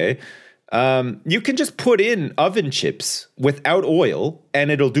chips, okay? You can just put in oven chips without oil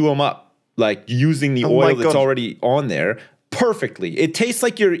and it'll do them up, like using the oil that's already on there perfectly. It tastes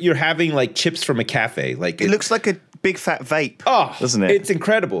like you're having like chips from a cafe. Like it looks like a big fat vape. Oh, doesn't it? It's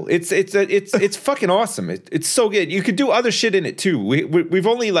incredible. It's fucking awesome. It's so good. You could do other shit in it too. We've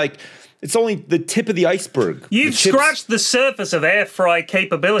only like. It's only the tip of the iceberg. You've scratched the surface of air fry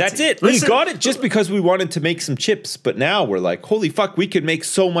capability. That's it. We got it just because we wanted to make some chips. But now we're like, holy fuck, we could make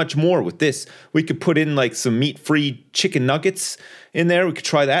so much more with this. We could put in like some meat-free chicken nuggets in there. We could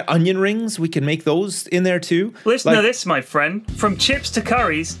try that. Onion rings, we can make those in there too. Listen to this, my friend. From chips to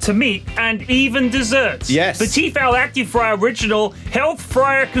curries to meat and even desserts. Yes. The Tefal ActiFry Original Health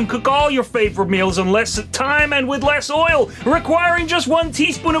Fryer can cook all your favorite meals in less time and with less oil, requiring just 1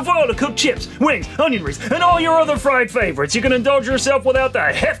 teaspoon of oil to cook chips, wings, onion rings, and all your other fried favorites. You can indulge yourself without the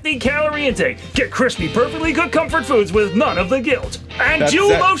hefty calorie intake. Get crispy, perfectly cooked comfort foods with none of the guilt. And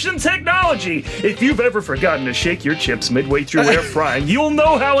dual motion technology. If you've ever forgotten to shake your chips midway through air frying, you'll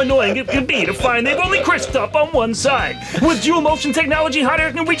know how annoying it can be to find they've only crisped up on one side. With dual motion technology, hot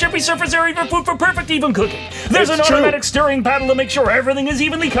air can reach every surface area of your food for perfect even cooking. There's an automatic stirring paddle to make sure everything is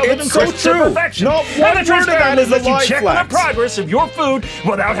evenly covered and crisp to perfection. Not one and the word of that is a lets you lie, check Flax. the progress of your food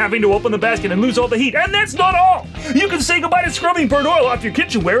without having to open the basket and lose all the heat. And that's not all. You can say goodbye to scrubbing burnt oil off your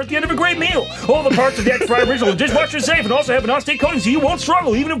kitchenware at the end of a great meal. All the parts of the ActiFry Original are dishwasher safe and also have a non-stick coating so you won't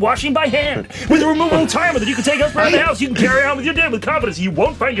struggle even if washing by hand. With a removable timer that you can take elsewhere in the house, you can carry on with your day with confidence you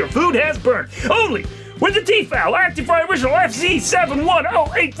won't find your food has burnt. Only with the Tefal ActiFry Original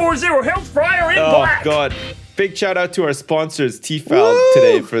FZ710840 Health Fryer in black. Oh, God. Big shout out to our sponsors, Tefal,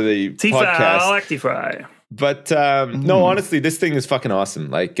 today for the Tefal podcast. ActiFry. But no, honestly, this thing is fucking awesome.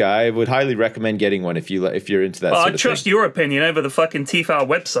 Like, I would highly recommend getting one if you're into that sort I of trust thing. your opinion over the fucking Tefal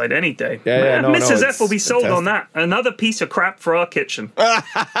website any day. Yeah, no, Mrs. no, F will be sold on that. Another piece of crap for our kitchen.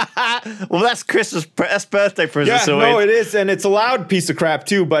 Well, that's Chris's birthday present. Yeah, no, it is, and it's a loud piece of crap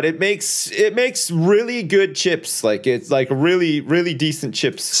too. But it makes really good chips. Like it's like really, really decent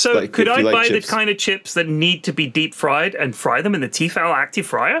chips. So like, could I buy chips. the kind of chips that need to be deep fried and fry them in the Tefal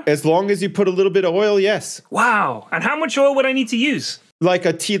ActiFryer? As long as you put a little bit of oil, yes. Wow. And how much oil would I need to use? Like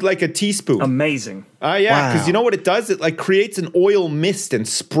a teaspoon. Amazing. Yeah, because you know what it does? It like creates an oil mist and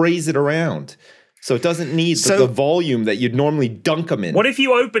sprays it around. So it doesn't need the volume that you'd normally dunk them in. What if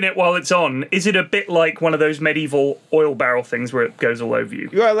you open it while it's on? Is it a bit like one of those medieval oil barrel things where it goes all over you?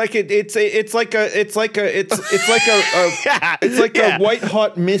 Yeah, like it's like a white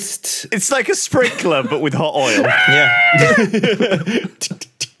hot mist. It's like a sprinkler, but with hot oil. Yeah.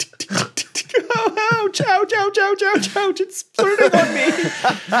 Ouch, ouch, ouch, ouch, ouch, ouch. It's burning on me.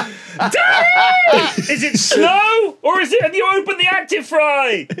 Is it snow? Or is it, have you opened the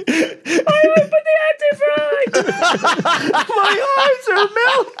ActiFry? I opened the ActiFry! My eyes are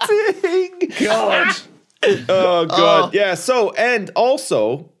melting. God. Oh, God. Yeah, so, and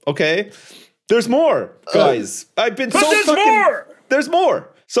also, okay, there's more, guys. I've been But so there's fucking... more! There's more.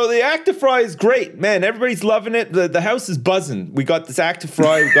 So the ActiFry is great, man. Everybody's loving it. The house is buzzing. We got this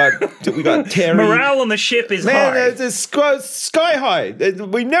ActiFry. We got Terry. Morale on the ship is high. Man, it's sky high.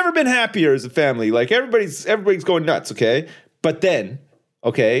 We've never been happier as a family. Like everybody's going nuts. Okay, but then,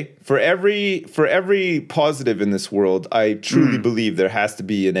 okay, for every positive in this world, I truly believe there has to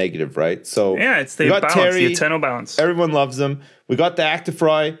be a negative, right? So Yeah, it's the we got balance, Terry, the eternal balance. Everyone loves them. We got the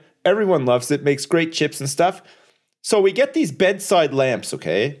ActiFry. Everyone loves it. Makes great chips and stuff. So we get these bedside lamps,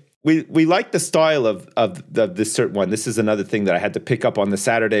 okay? We like the style of this certain one. This is another thing that I had to pick up on the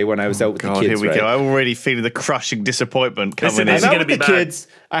Saturday when I was out with the kids. Here we right? go. I'm already feeling the crushing disappointment coming This is in. I'm gonna out with be the bad. kids.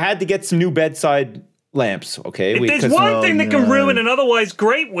 I had to get some new bedside lamps, okay? If there's 'cause- one thing that can ruin an otherwise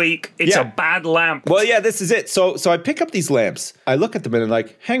great week, it's Yeah. a bad lamp. Well, yeah, this is it. So I pick up these lamps. I look at them and I'm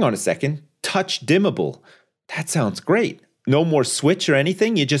like, hang on a second. Touch dimmable. That sounds great. No more switch or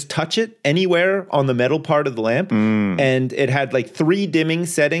anything. You just touch it anywhere on the metal part of the lamp. And it had like 3 dimming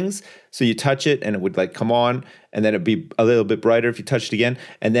settings. So you touch it and it would like come on. And then it'd be a little bit brighter if you touch it again.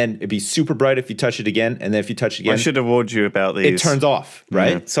 And then it'd be super bright if you touch it again. And then if you touch it again, I should have warned you about these. it turns off,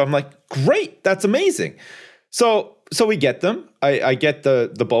 right? Yeah. So I'm like, great, that's amazing. So we get them. I get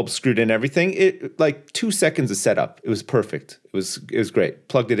the bulb screwed in and everything. It like 2 seconds of setup. It was perfect. It was great.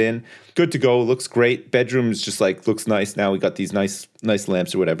 Plugged it in. Good to go. Looks great. Bedroom's just like looks nice now. We got these nice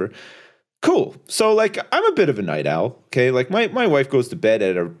lamps or whatever. Cool. So like I'm a bit of a night owl. Okay, like my wife goes to bed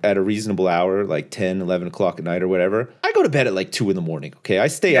at a reasonable hour, like 10, 11 o'clock at night or whatever. I go to bed at like 2 a.m. Okay, I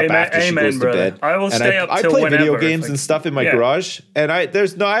stay up after she goes to bed. I will stay up I till play whenever, video games and stuff in my garage, and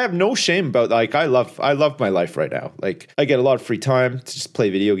I have no shame about, like, I love my life right now. Like, I get a lot of free time to just play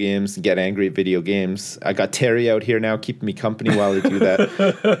video games and get angry at video games. I got Terry out here now keeping me company while I do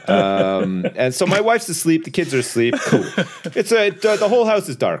that. And so my wife's asleep, the kids are asleep. Cool. The whole house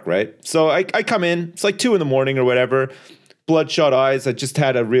is dark, right? So I come in. It's like 2 a.m. or whatever. Bloodshot eyes. I just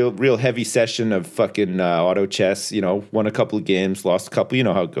had a real heavy session of fucking auto chess. You know, won a couple of games, lost a couple. You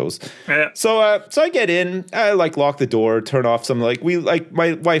know how it goes. Yeah. So I get in. I like lock the door, turn off some. Like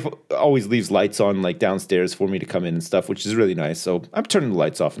my wife always leaves lights on like downstairs for me to come in and stuff, which is really nice. So I'm turning the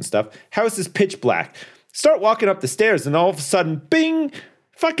lights off and stuff. House is pitch black. Start walking up the stairs, and all of a sudden, bing!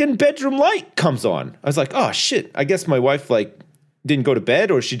 Fucking bedroom light comes on. I was like, oh shit! I guess my wife like didn't go to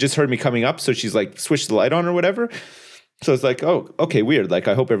bed, or she just heard me coming up, so she's like switched the light on or whatever. So it's like, oh, okay, weird. Like,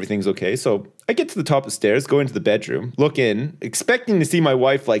 I hope everything's okay. So I get to the top of the stairs, go into the bedroom, look in, expecting to see my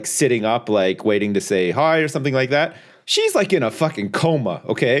wife like sitting up, like waiting to say hi or something like that. She's like in a fucking coma,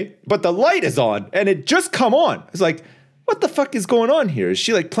 okay? But the light is on, and it just come on. It's like, what the fuck is going on here? Is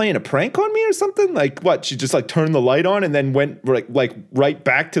she like playing a prank on me or something? Like what? She just like turned the light on and then went like right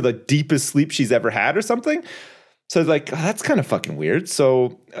back to the deepest sleep she's ever had or something? So I was like, oh, that's kind of fucking weird.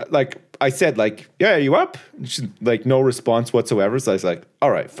 So like I said, like, yeah, are you up? She, like, no response whatsoever. So I was like, all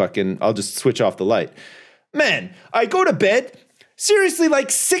right, fucking, I'll just switch off the light. Man, I go to bed. Seriously,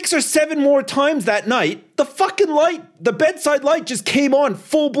 like 6 or 7 more times that night, the fucking light, the bedside light just came on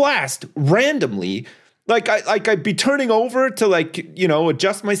full blast randomly. Like I'd be turning over to like, you know,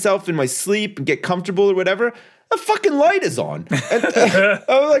 adjust myself in my sleep and get comfortable or whatever. The fucking light is on. And I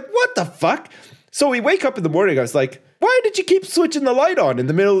was like, what the fuck? So we wake up in the morning. I was like, why did you keep switching the light on in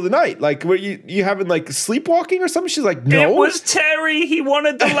the middle of the night? Like, were you having like sleepwalking or something? She's like, no. It was Terry. He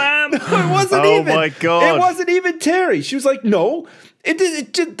wanted the lamp. It wasn't even Terry. She was like, no.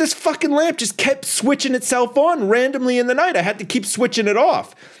 This fucking lamp just kept switching itself on randomly in the night. I had to keep switching it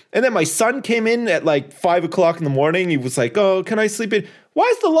off. And then my son came in at like 5 o'clock in the morning. He was like, oh, can I sleep in? Why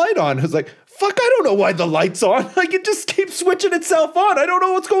is the light on? I was like, fuck, I don't know why the light's on. Like, it just keeps switching itself on. I don't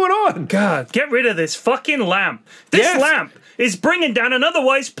know what's going on. God, get rid of this fucking lamp. This lamp is bringing down an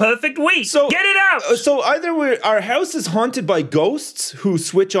otherwise perfect week. So get it out. So either our house is haunted by ghosts who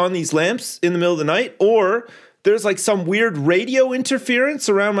switch on these lamps in the middle of the night, or there's like some weird radio interference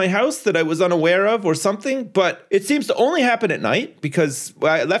around my house that I was unaware of or something. But it seems to only happen at night because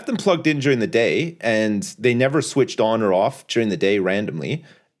I left them plugged in during the day and they never switched on or off during the day randomly.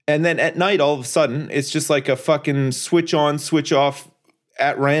 And then at night, all of a sudden, it's just like a fucking switch on, switch off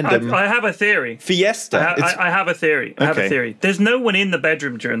at random. I have a theory. Fiesta. I have a theory. I have a theory. There's no one in the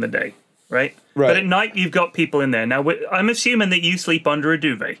bedroom during the day, right? Right. But at night, you've got people in there. Now, I'm assuming that you sleep under a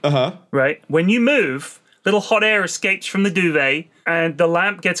duvet. Uh-huh. Right? When you move, little hot air escapes from the duvet and the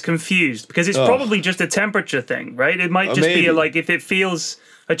lamp gets confused because it's probably just a temperature thing, right? It might just be like if it feels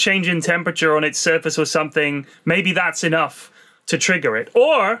a change in temperature on its surface or something, maybe that's enough to trigger it.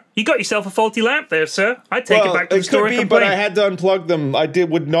 Or you got yourself a faulty lamp there, sir. I'd take it back to the store and complain. But I had to unplug them.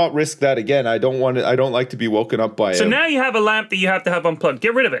 Would not risk that again. I don't like to be woken up by it. So now you have a lamp that you have to have unplugged.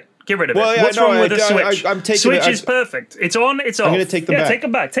 Get rid of it. Well, yeah, What's wrong with the switch? Switch is perfect. It's on, it's off. I'm going to take them back. Take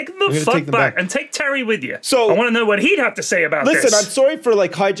them back. Take them the fuck back. And take Terry with you. So I want to know what he'd have to say about this. Listen, I'm sorry for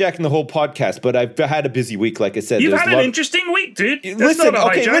like hijacking the whole podcast, but I've had a busy week, like I said. You've had an interesting week, dude.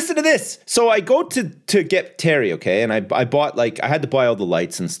 Listen to this. So I go to get Terry, okay, and I bought I had to buy all the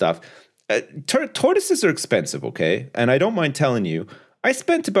lights and stuff. Tortoises are expensive, okay, and I don't mind telling you, I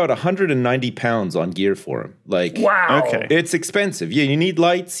spent about 190 pounds on gear for him. Like, wow. Okay. It's expensive. Yeah, you need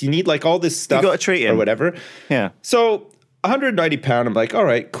lights. You need like all this stuff. You got to treat him. Or whatever. Yeah. So 190 pound, I'm like, all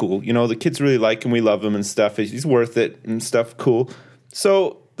right, cool. You know, the kids really like him. We love him and stuff. He's worth it and stuff. Cool.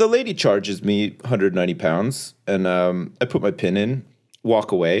 So the lady charges me 190 pounds and I put my pin in,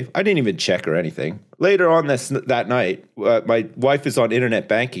 walk away. I didn't even check or anything. Later on that night, my wife is on internet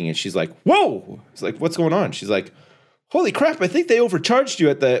banking and she's like, whoa. It's like, what's going on? She's like, holy crap, I think they overcharged you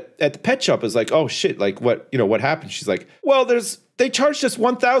at the pet shop. I was like, oh shit, like what happened? She's like, well, they charged us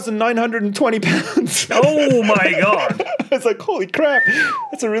 1,920 pounds. Oh my God. I was like, holy crap,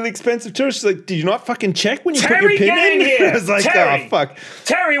 that's a really expensive charge. She's like, did you not fucking check when you Terry, put your pin get in here. I was like, Terry, oh fuck.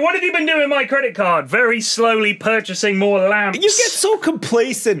 Terry, what have you been doing with my credit card? Very slowly purchasing more lamps. You get so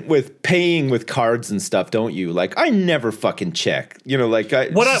complacent with paying with cards and stuff, don't you? Like, I never fucking check. You know, like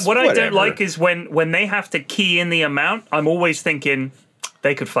what I don't like is when they have to key in the amount, I'm always thinking,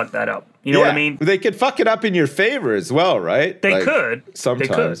 they could fuck that up. You know what I mean? They could fuck it up in your favor as well, right? They could.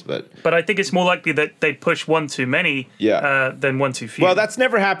 Sometimes, but I think it's more likely that they'd push one too many than one too few. Well, that's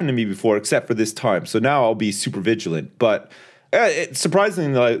never happened to me before, except for this time. So now I'll be super vigilant. But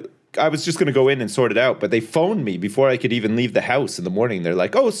surprisingly, I was just going to go in and sort it out, but they phoned me before I could even leave the house in the morning. They're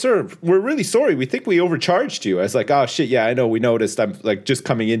like, "Oh, sir, we're really sorry. We think we overcharged you." I was like, "Oh, shit, yeah, I know. We noticed. I'm like just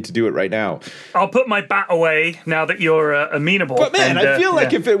coming in to do it right now." I'll put my bat away now that you're amenable. But man, I feel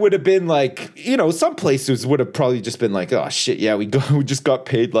like if it would have been like, some places would have probably just been like, "Oh, shit, yeah, we just got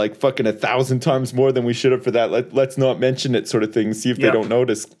paid like fucking 1,000 times more than we should have for that. Let's not mention it," sort of thing. See if they don't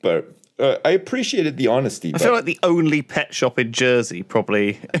notice. But I appreciated the honesty. I feel like the only pet shop in Jersey,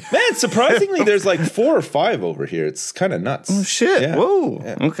 probably. Man, surprisingly, there's like 4 or 5 over here. It's kind of nuts. Oh shit! Yeah. Whoa.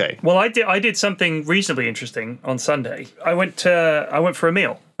 Yeah. Okay. Well, I did something reasonably interesting on Sunday. I went for a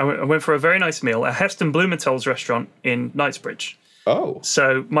meal. I went for a very nice meal at Heston Blumenthal's restaurant in Knightsbridge. Oh.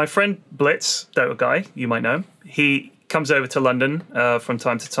 So my friend Blitz, that guy you might know, he comes over to London from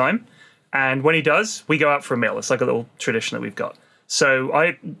time to time, and when he does, we go out for a meal. It's like a little tradition that we've got. So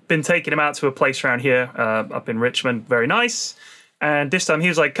I've been taking him out to a place around here, up in Richmond, very nice. And this time he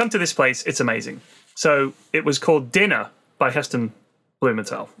was like, "Come to this place, it's amazing." So it was called Dinner by Heston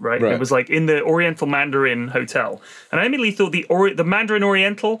Blumenthal, right? It was like in the Oriental Mandarin Hotel. And I immediately thought the Mandarin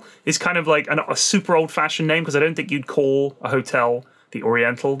Oriental is kind of like a super old-fashioned name, because I don't think you'd call a hotel the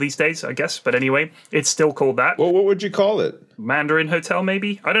Oriental these days, I guess. But anyway, it's still called that. Well, what would you call it? Mandarin Hotel,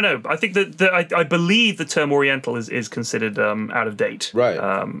 maybe? I don't know. I think that I believe the term Oriental is considered out of date. Right.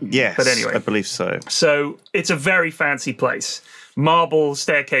 Yes, but anyway, I believe so. So it's a very fancy place. Marble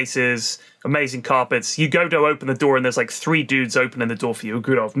staircases, amazing carpets. You go to open the door and there's like 3 dudes opening the door for you.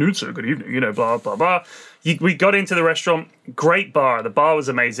 "Good afternoon, sir. Good evening." Blah, blah, blah. We got into the restaurant. Great bar. The bar was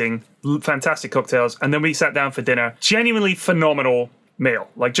amazing. Fantastic cocktails. And then we sat down for dinner. Genuinely phenomenal meal.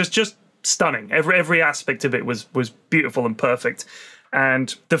 Like just stunning. Every aspect of it was beautiful and perfect.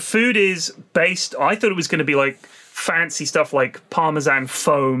 And the food is based, I thought it was going to be like fancy stuff like Parmesan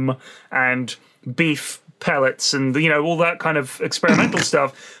foam and beef pellets and all that kind of experimental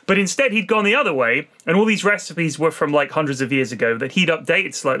stuff, but instead he'd gone the other way, and all these recipes were from like hundreds of years ago that he'd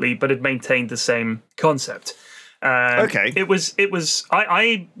updated slightly but had maintained the same concept. Okay. It was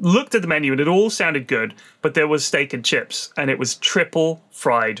I looked at the menu and it all sounded good, but there was steak and chips, and it was triple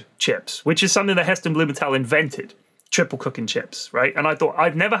fried chips, which is something that Heston Blumenthal invented. Triple cooking chips, right? And I thought,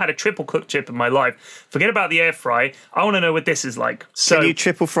 I've never had a triple cooked chip in my life. Forget about the air fry. I want to know what this is like. So Can you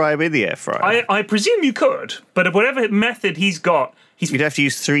triple fry with the air fryer? I presume you could, but whatever method he's got, You'd have to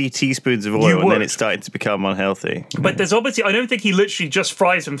use 3 teaspoons of oil, and then it's starting to become unhealthy. But there's obviously, I don't think he literally just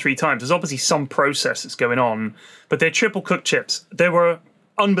fries them 3 times. There's obviously some process that's going on. But they're triple cooked chips. They were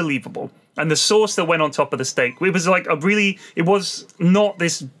unbelievable. And the sauce that went on top of the steak, it was like it was not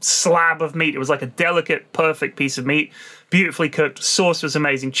this slab of meat. It was like a delicate, perfect piece of meat, beautifully cooked. Sauce was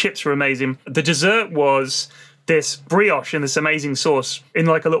amazing. Chips were amazing. The dessert was this brioche in this amazing sauce in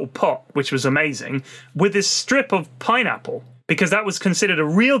like a little pot, which was amazing, with this strip of pineapple. Because that was considered a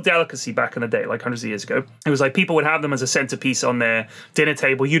real delicacy back in the day, like hundreds of years ago. It was like people would have them as a centerpiece on their dinner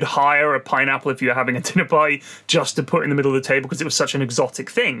table. You'd hire a pineapple if you were having a dinner party just to put in the middle of the table because it was such an exotic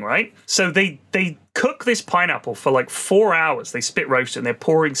thing, right? So they cook this pineapple for like 4 hours. They spit roast it and they're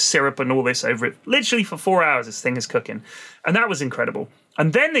pouring syrup and all this over it. Literally for 4 hours this thing is cooking. And that was incredible.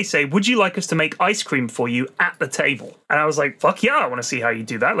 And then they say, "Would you like us to make ice cream for you at the table?" And I was like, "Fuck yeah, I want to see how you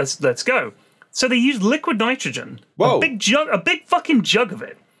do that. Let's go." So they used liquid nitrogen, Whoa. a big fucking jug of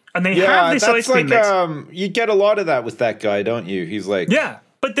it, and they have this ice cream mix. You get a lot of that with that guy, don't you? He's like, Yeah,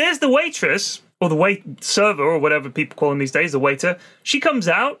 but there's the waitress, or the wait server, or whatever people call him these days, the waiter. She comes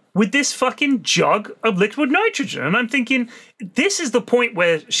out with this fucking jug of liquid nitrogen, and I'm thinking, this is the point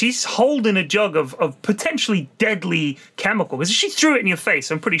where she's holding a jug of potentially deadly chemical. Because if she threw it in your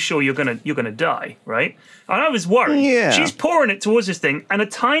face, I'm pretty sure you're gonna die, right? And I was worried. Yeah. She's pouring it towards this thing, and a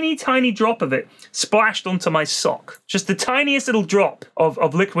tiny, tiny drop of it splashed onto my sock. Just the tiniest little drop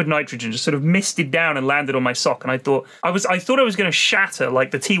of liquid nitrogen just sort of misted down and landed on my sock. And I thought I was going to shatter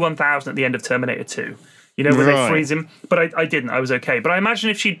like the T-1000 at the end of Terminator 2. You know, where they freeze him. But I didn't. I was okay. But I imagine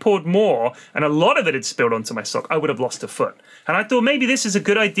if she'd poured more and a lot of it had spilled onto my sock, I would have lost a foot. And I thought maybe this is a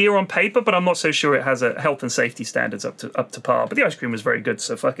good idea on paper, but I'm not so sure it has a health and safety standards up to par. But the ice cream was very good,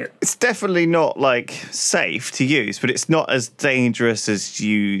 so fuck it. It's definitely not like safe to use, but it's not as dangerous as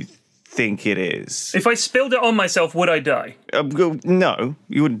you think it is. If I spilled it on myself, would I die? No,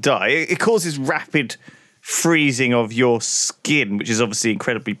 you wouldn't die. It causes rapid freezing of your skin, which is obviously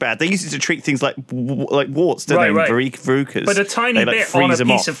incredibly bad. They use it to treat things like warts, don't they? Right. Verrucas. But a tiny bit on a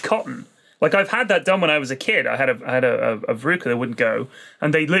piece of cotton. Like I've had that done when I was a kid. I had a Veruca that wouldn't go,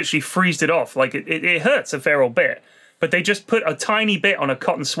 and they literally freezed it off. Like it hurts a fair old bit, but they just put a tiny bit on a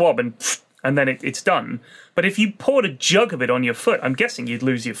cotton swab and then it's done. But if you poured a jug of it on your foot, I'm guessing you'd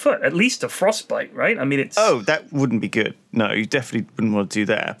lose your foot. At least a frostbite, right? I mean, it's... Oh, that wouldn't be good. No, you definitely wouldn't want to do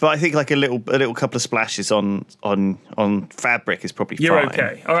that. But I think like a little couple of splashes on fabric is probably You're fine.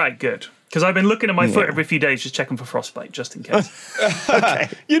 okay. All right, good. Because I've been looking at my foot every few days, just checking for frostbite, just in case. Okay.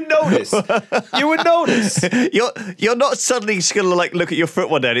 You notice. You would notice. You're not suddenly just gonna like look at your foot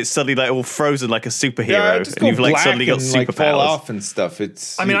one day and it's suddenly like all frozen like a superhero, just and you've like black suddenly got and, like, fall superpowers. off and stuff.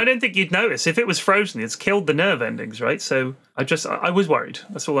 I mean, I didn't think you'd notice. If it was frozen, it's killed the nerve endings, right? So I was worried.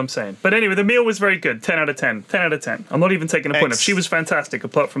 That's all I'm saying. But anyway, the meal was very good. 10 out of 10. 10 out of 10. I'm not even taking a point off. She was fantastic,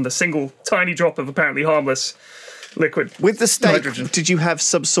 apart from the single tiny drop of apparently harmless liquid. With the steak, nitrogen. did you have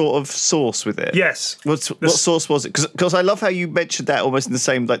some sort of sauce with it? Yes. What sauce was it? Because I love how you mentioned that almost in the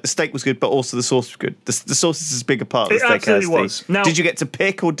same, like the steak was good, but also the sauce was good. The sauce is as big a part of the steak. It absolutely was. Now, did you get to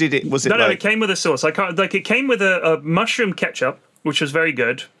pick, or was it? No, it came with a sauce. It came with a mushroom ketchup, which was very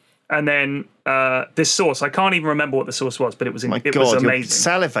good. And then this sauce, I can't even remember what the sauce was, but it was amazing. You're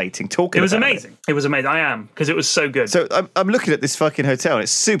salivating talking. It was about amazing. It was amazing. I am, because it was so good. So I'm looking at this fucking hotel, and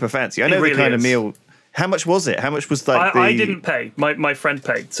it's super fancy. I know really the kind of is. meal. How much was it? How much was like I didn't pay. My friend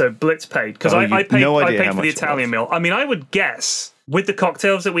paid. So Blitz paid. Because I paid for the Italian meal. I mean, I would guess with the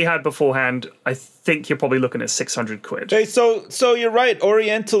cocktails that we had beforehand, I think you're probably looking at 600 quid. Hey, so you're right.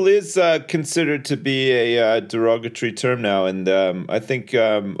 Oriental is considered to be a derogatory term now, and I think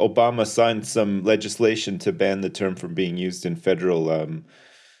Obama signed some legislation to ban the term from being used in federal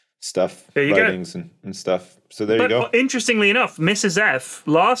stuff, writings and stuff. So there you go. Interestingly enough, Mrs. F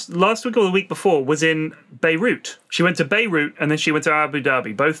last week or the week before was in Beirut. She went to Beirut and then she went to Abu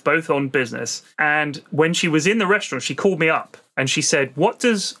Dhabi, both on business. And when she was in the restaurant, she called me up and she said, "What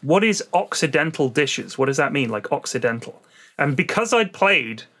is Occidental dishes? What does that mean? Like Occidental?" And because I'd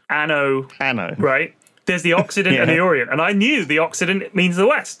played Anno, right? There's the Occident and the Orient, and I knew the Occident means the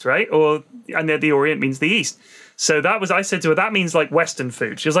West, right? And the Orient means the East. So I said to her, that means like Western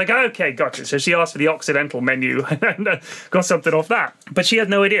food. She was like, okay, gotcha. So she asked for the Occidental menu and got something off that. But she had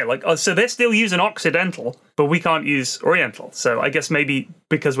no idea. Like, so they're still using Occidental, but we can't use Oriental. So I guess maybe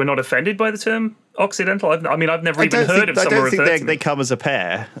because we're not offended by the term Occidental. I've never even heard of someone referred to them. They come as a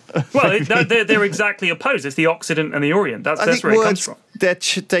pair. Well, they're exactly opposed. It's the Occident and the Orient. That's where it comes from.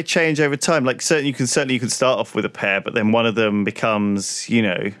 They change over time. Like certainly you can start off with a pair, but then one of them becomes,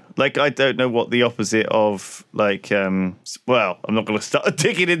 like I don't know what the opposite of like. Well, I'm not going to start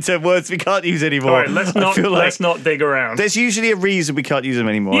digging into words we can't use anymore. All right, let's not dig around. There's usually a reason we can't use them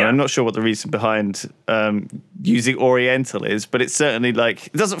anymore. Yeah. I'm not sure what the reason behind using Oriental is, but it's certainly like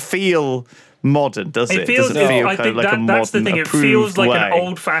it doesn't feel modern, does it? It feels. I think that's the thing. It feels like an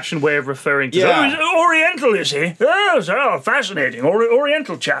old-fashioned way of referring to. Yeah. Oh, Oriental, is he? Oh, fascinating.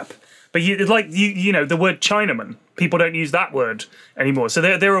 Oriental chap. But the word Chinaman. People don't use that word anymore. So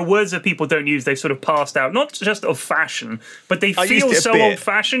there are words that people don't use. They've sort of passed out, not just of fashion, but they feel so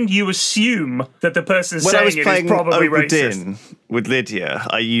old-fashioned. You assume that the person saying it is probably racist. With Lydia,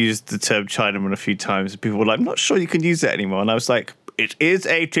 I used the term Chinaman a few times. People were like, "I'm not sure you can use it anymore," and I was like, "It is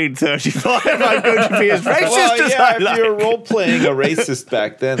 1835. I'm going to be as racist as I like." If you're role-playing a racist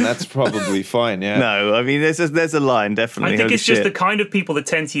back then, that's probably fine, yeah. No, I mean, there's a line, definitely. I think it's just the kind of people that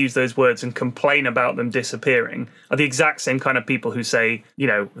tend to use those words and complain about them disappearing are the exact same kind of people who say,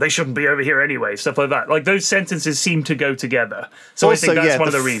 they shouldn't be over here anyway, stuff like that. Like, those sentences seem to go together. So also, I think that's one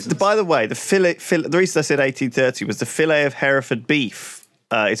of the reasons. By the way, the reason I said 1830 was the fillet of Hereford beef.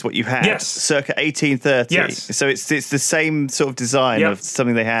 Is what you had, circa 1830. Yes. So it's the same sort of design of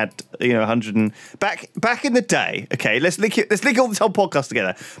something they had, 100 and back in the day. Okay, let's link all this whole podcast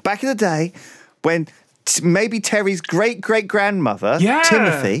together. Back in the day, when maybe Terry's great grandmother,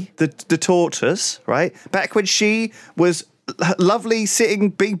 Timothy, the tortoise, right? Back when she was lovely,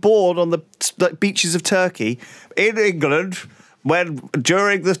 being born on the beaches of Turkey in England,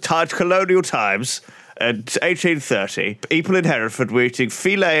 during the colonial times. At 1830, people in Hereford were eating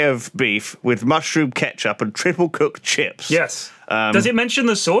filet of beef with mushroom ketchup and triple cooked chips. Yes. Does it mention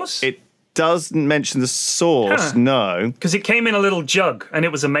the sauce? It doesn't mention the sauce, no. Because it came in a little jug and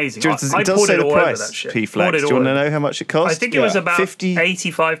it was amazing. I poured it all over that shit. P-Flax. Do you want to know how much it cost? I think it was about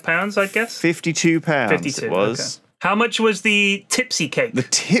 £85, I'd guess. £52 52, it was. Okay. How much was the tipsy cake? The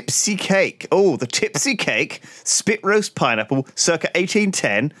tipsy cake. Oh, the tipsy cake, spit roast pineapple, circa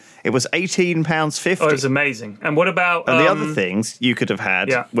 1810. It was £18.50. Oh, it was amazing. And what about... And the other things you could have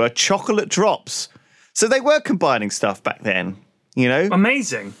had were chocolate drops. So they were combining stuff back then,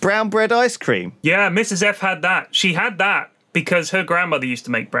 Amazing. Brown bread ice cream. Yeah, Mrs. F had that. She had that because her grandmother used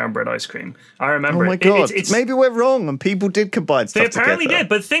to make brown bread ice cream. I Oh remember my it. god! It's Maybe we're wrong, and people did combine they stuff apparently together. did,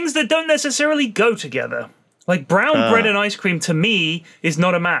 but things that don't necessarily go together. Like brown bread and ice cream, to me, is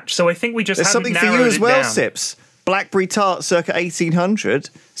not a match. So I think we just There's haven't something for you narrowed as it well, down. Sips. Blackberry tart circa 1800,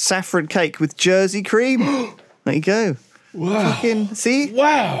 saffron cake with Jersey cream. There you go. Wow. Fucking see?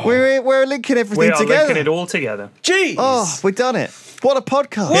 Wow. We're linking everything We are together. linking it all together. Jeez. Oh, we've done it. What a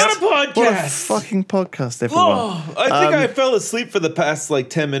podcast. What a podcast. What a fucking podcast, everyone. Oh, I think I fell asleep for the past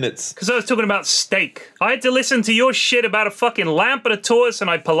 10 minutes. Because I was talking about steak. I had to listen to your shit about a fucking lamp and a tortoise, and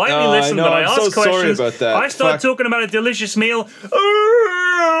I politely Oh, I listened, know. but I I'm asked so sorry questions. about that. I started Fuck. talking about a delicious meal.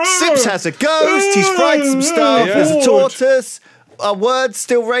 Sips has a ghost. He's fried some stuff. Yeah. There's a tortoise. A word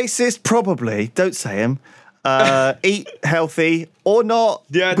still racist? Probably. Don't say him. Eat healthy or not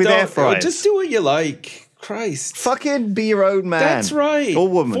with air fryers. Just do what you like. Christ. Fucking be your own man. That's right. Or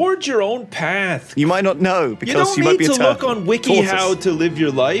woman. Forge your own path. You might not know You because don't you might need be a to look turtle. on Wiki Tortoise. how to live your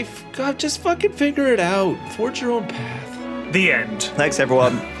life. God, just fucking figure it out. Forge your own path. The end. Thanks,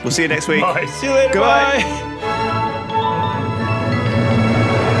 everyone. We'll see you next week. Bye. See you later. Goodbye. Bye.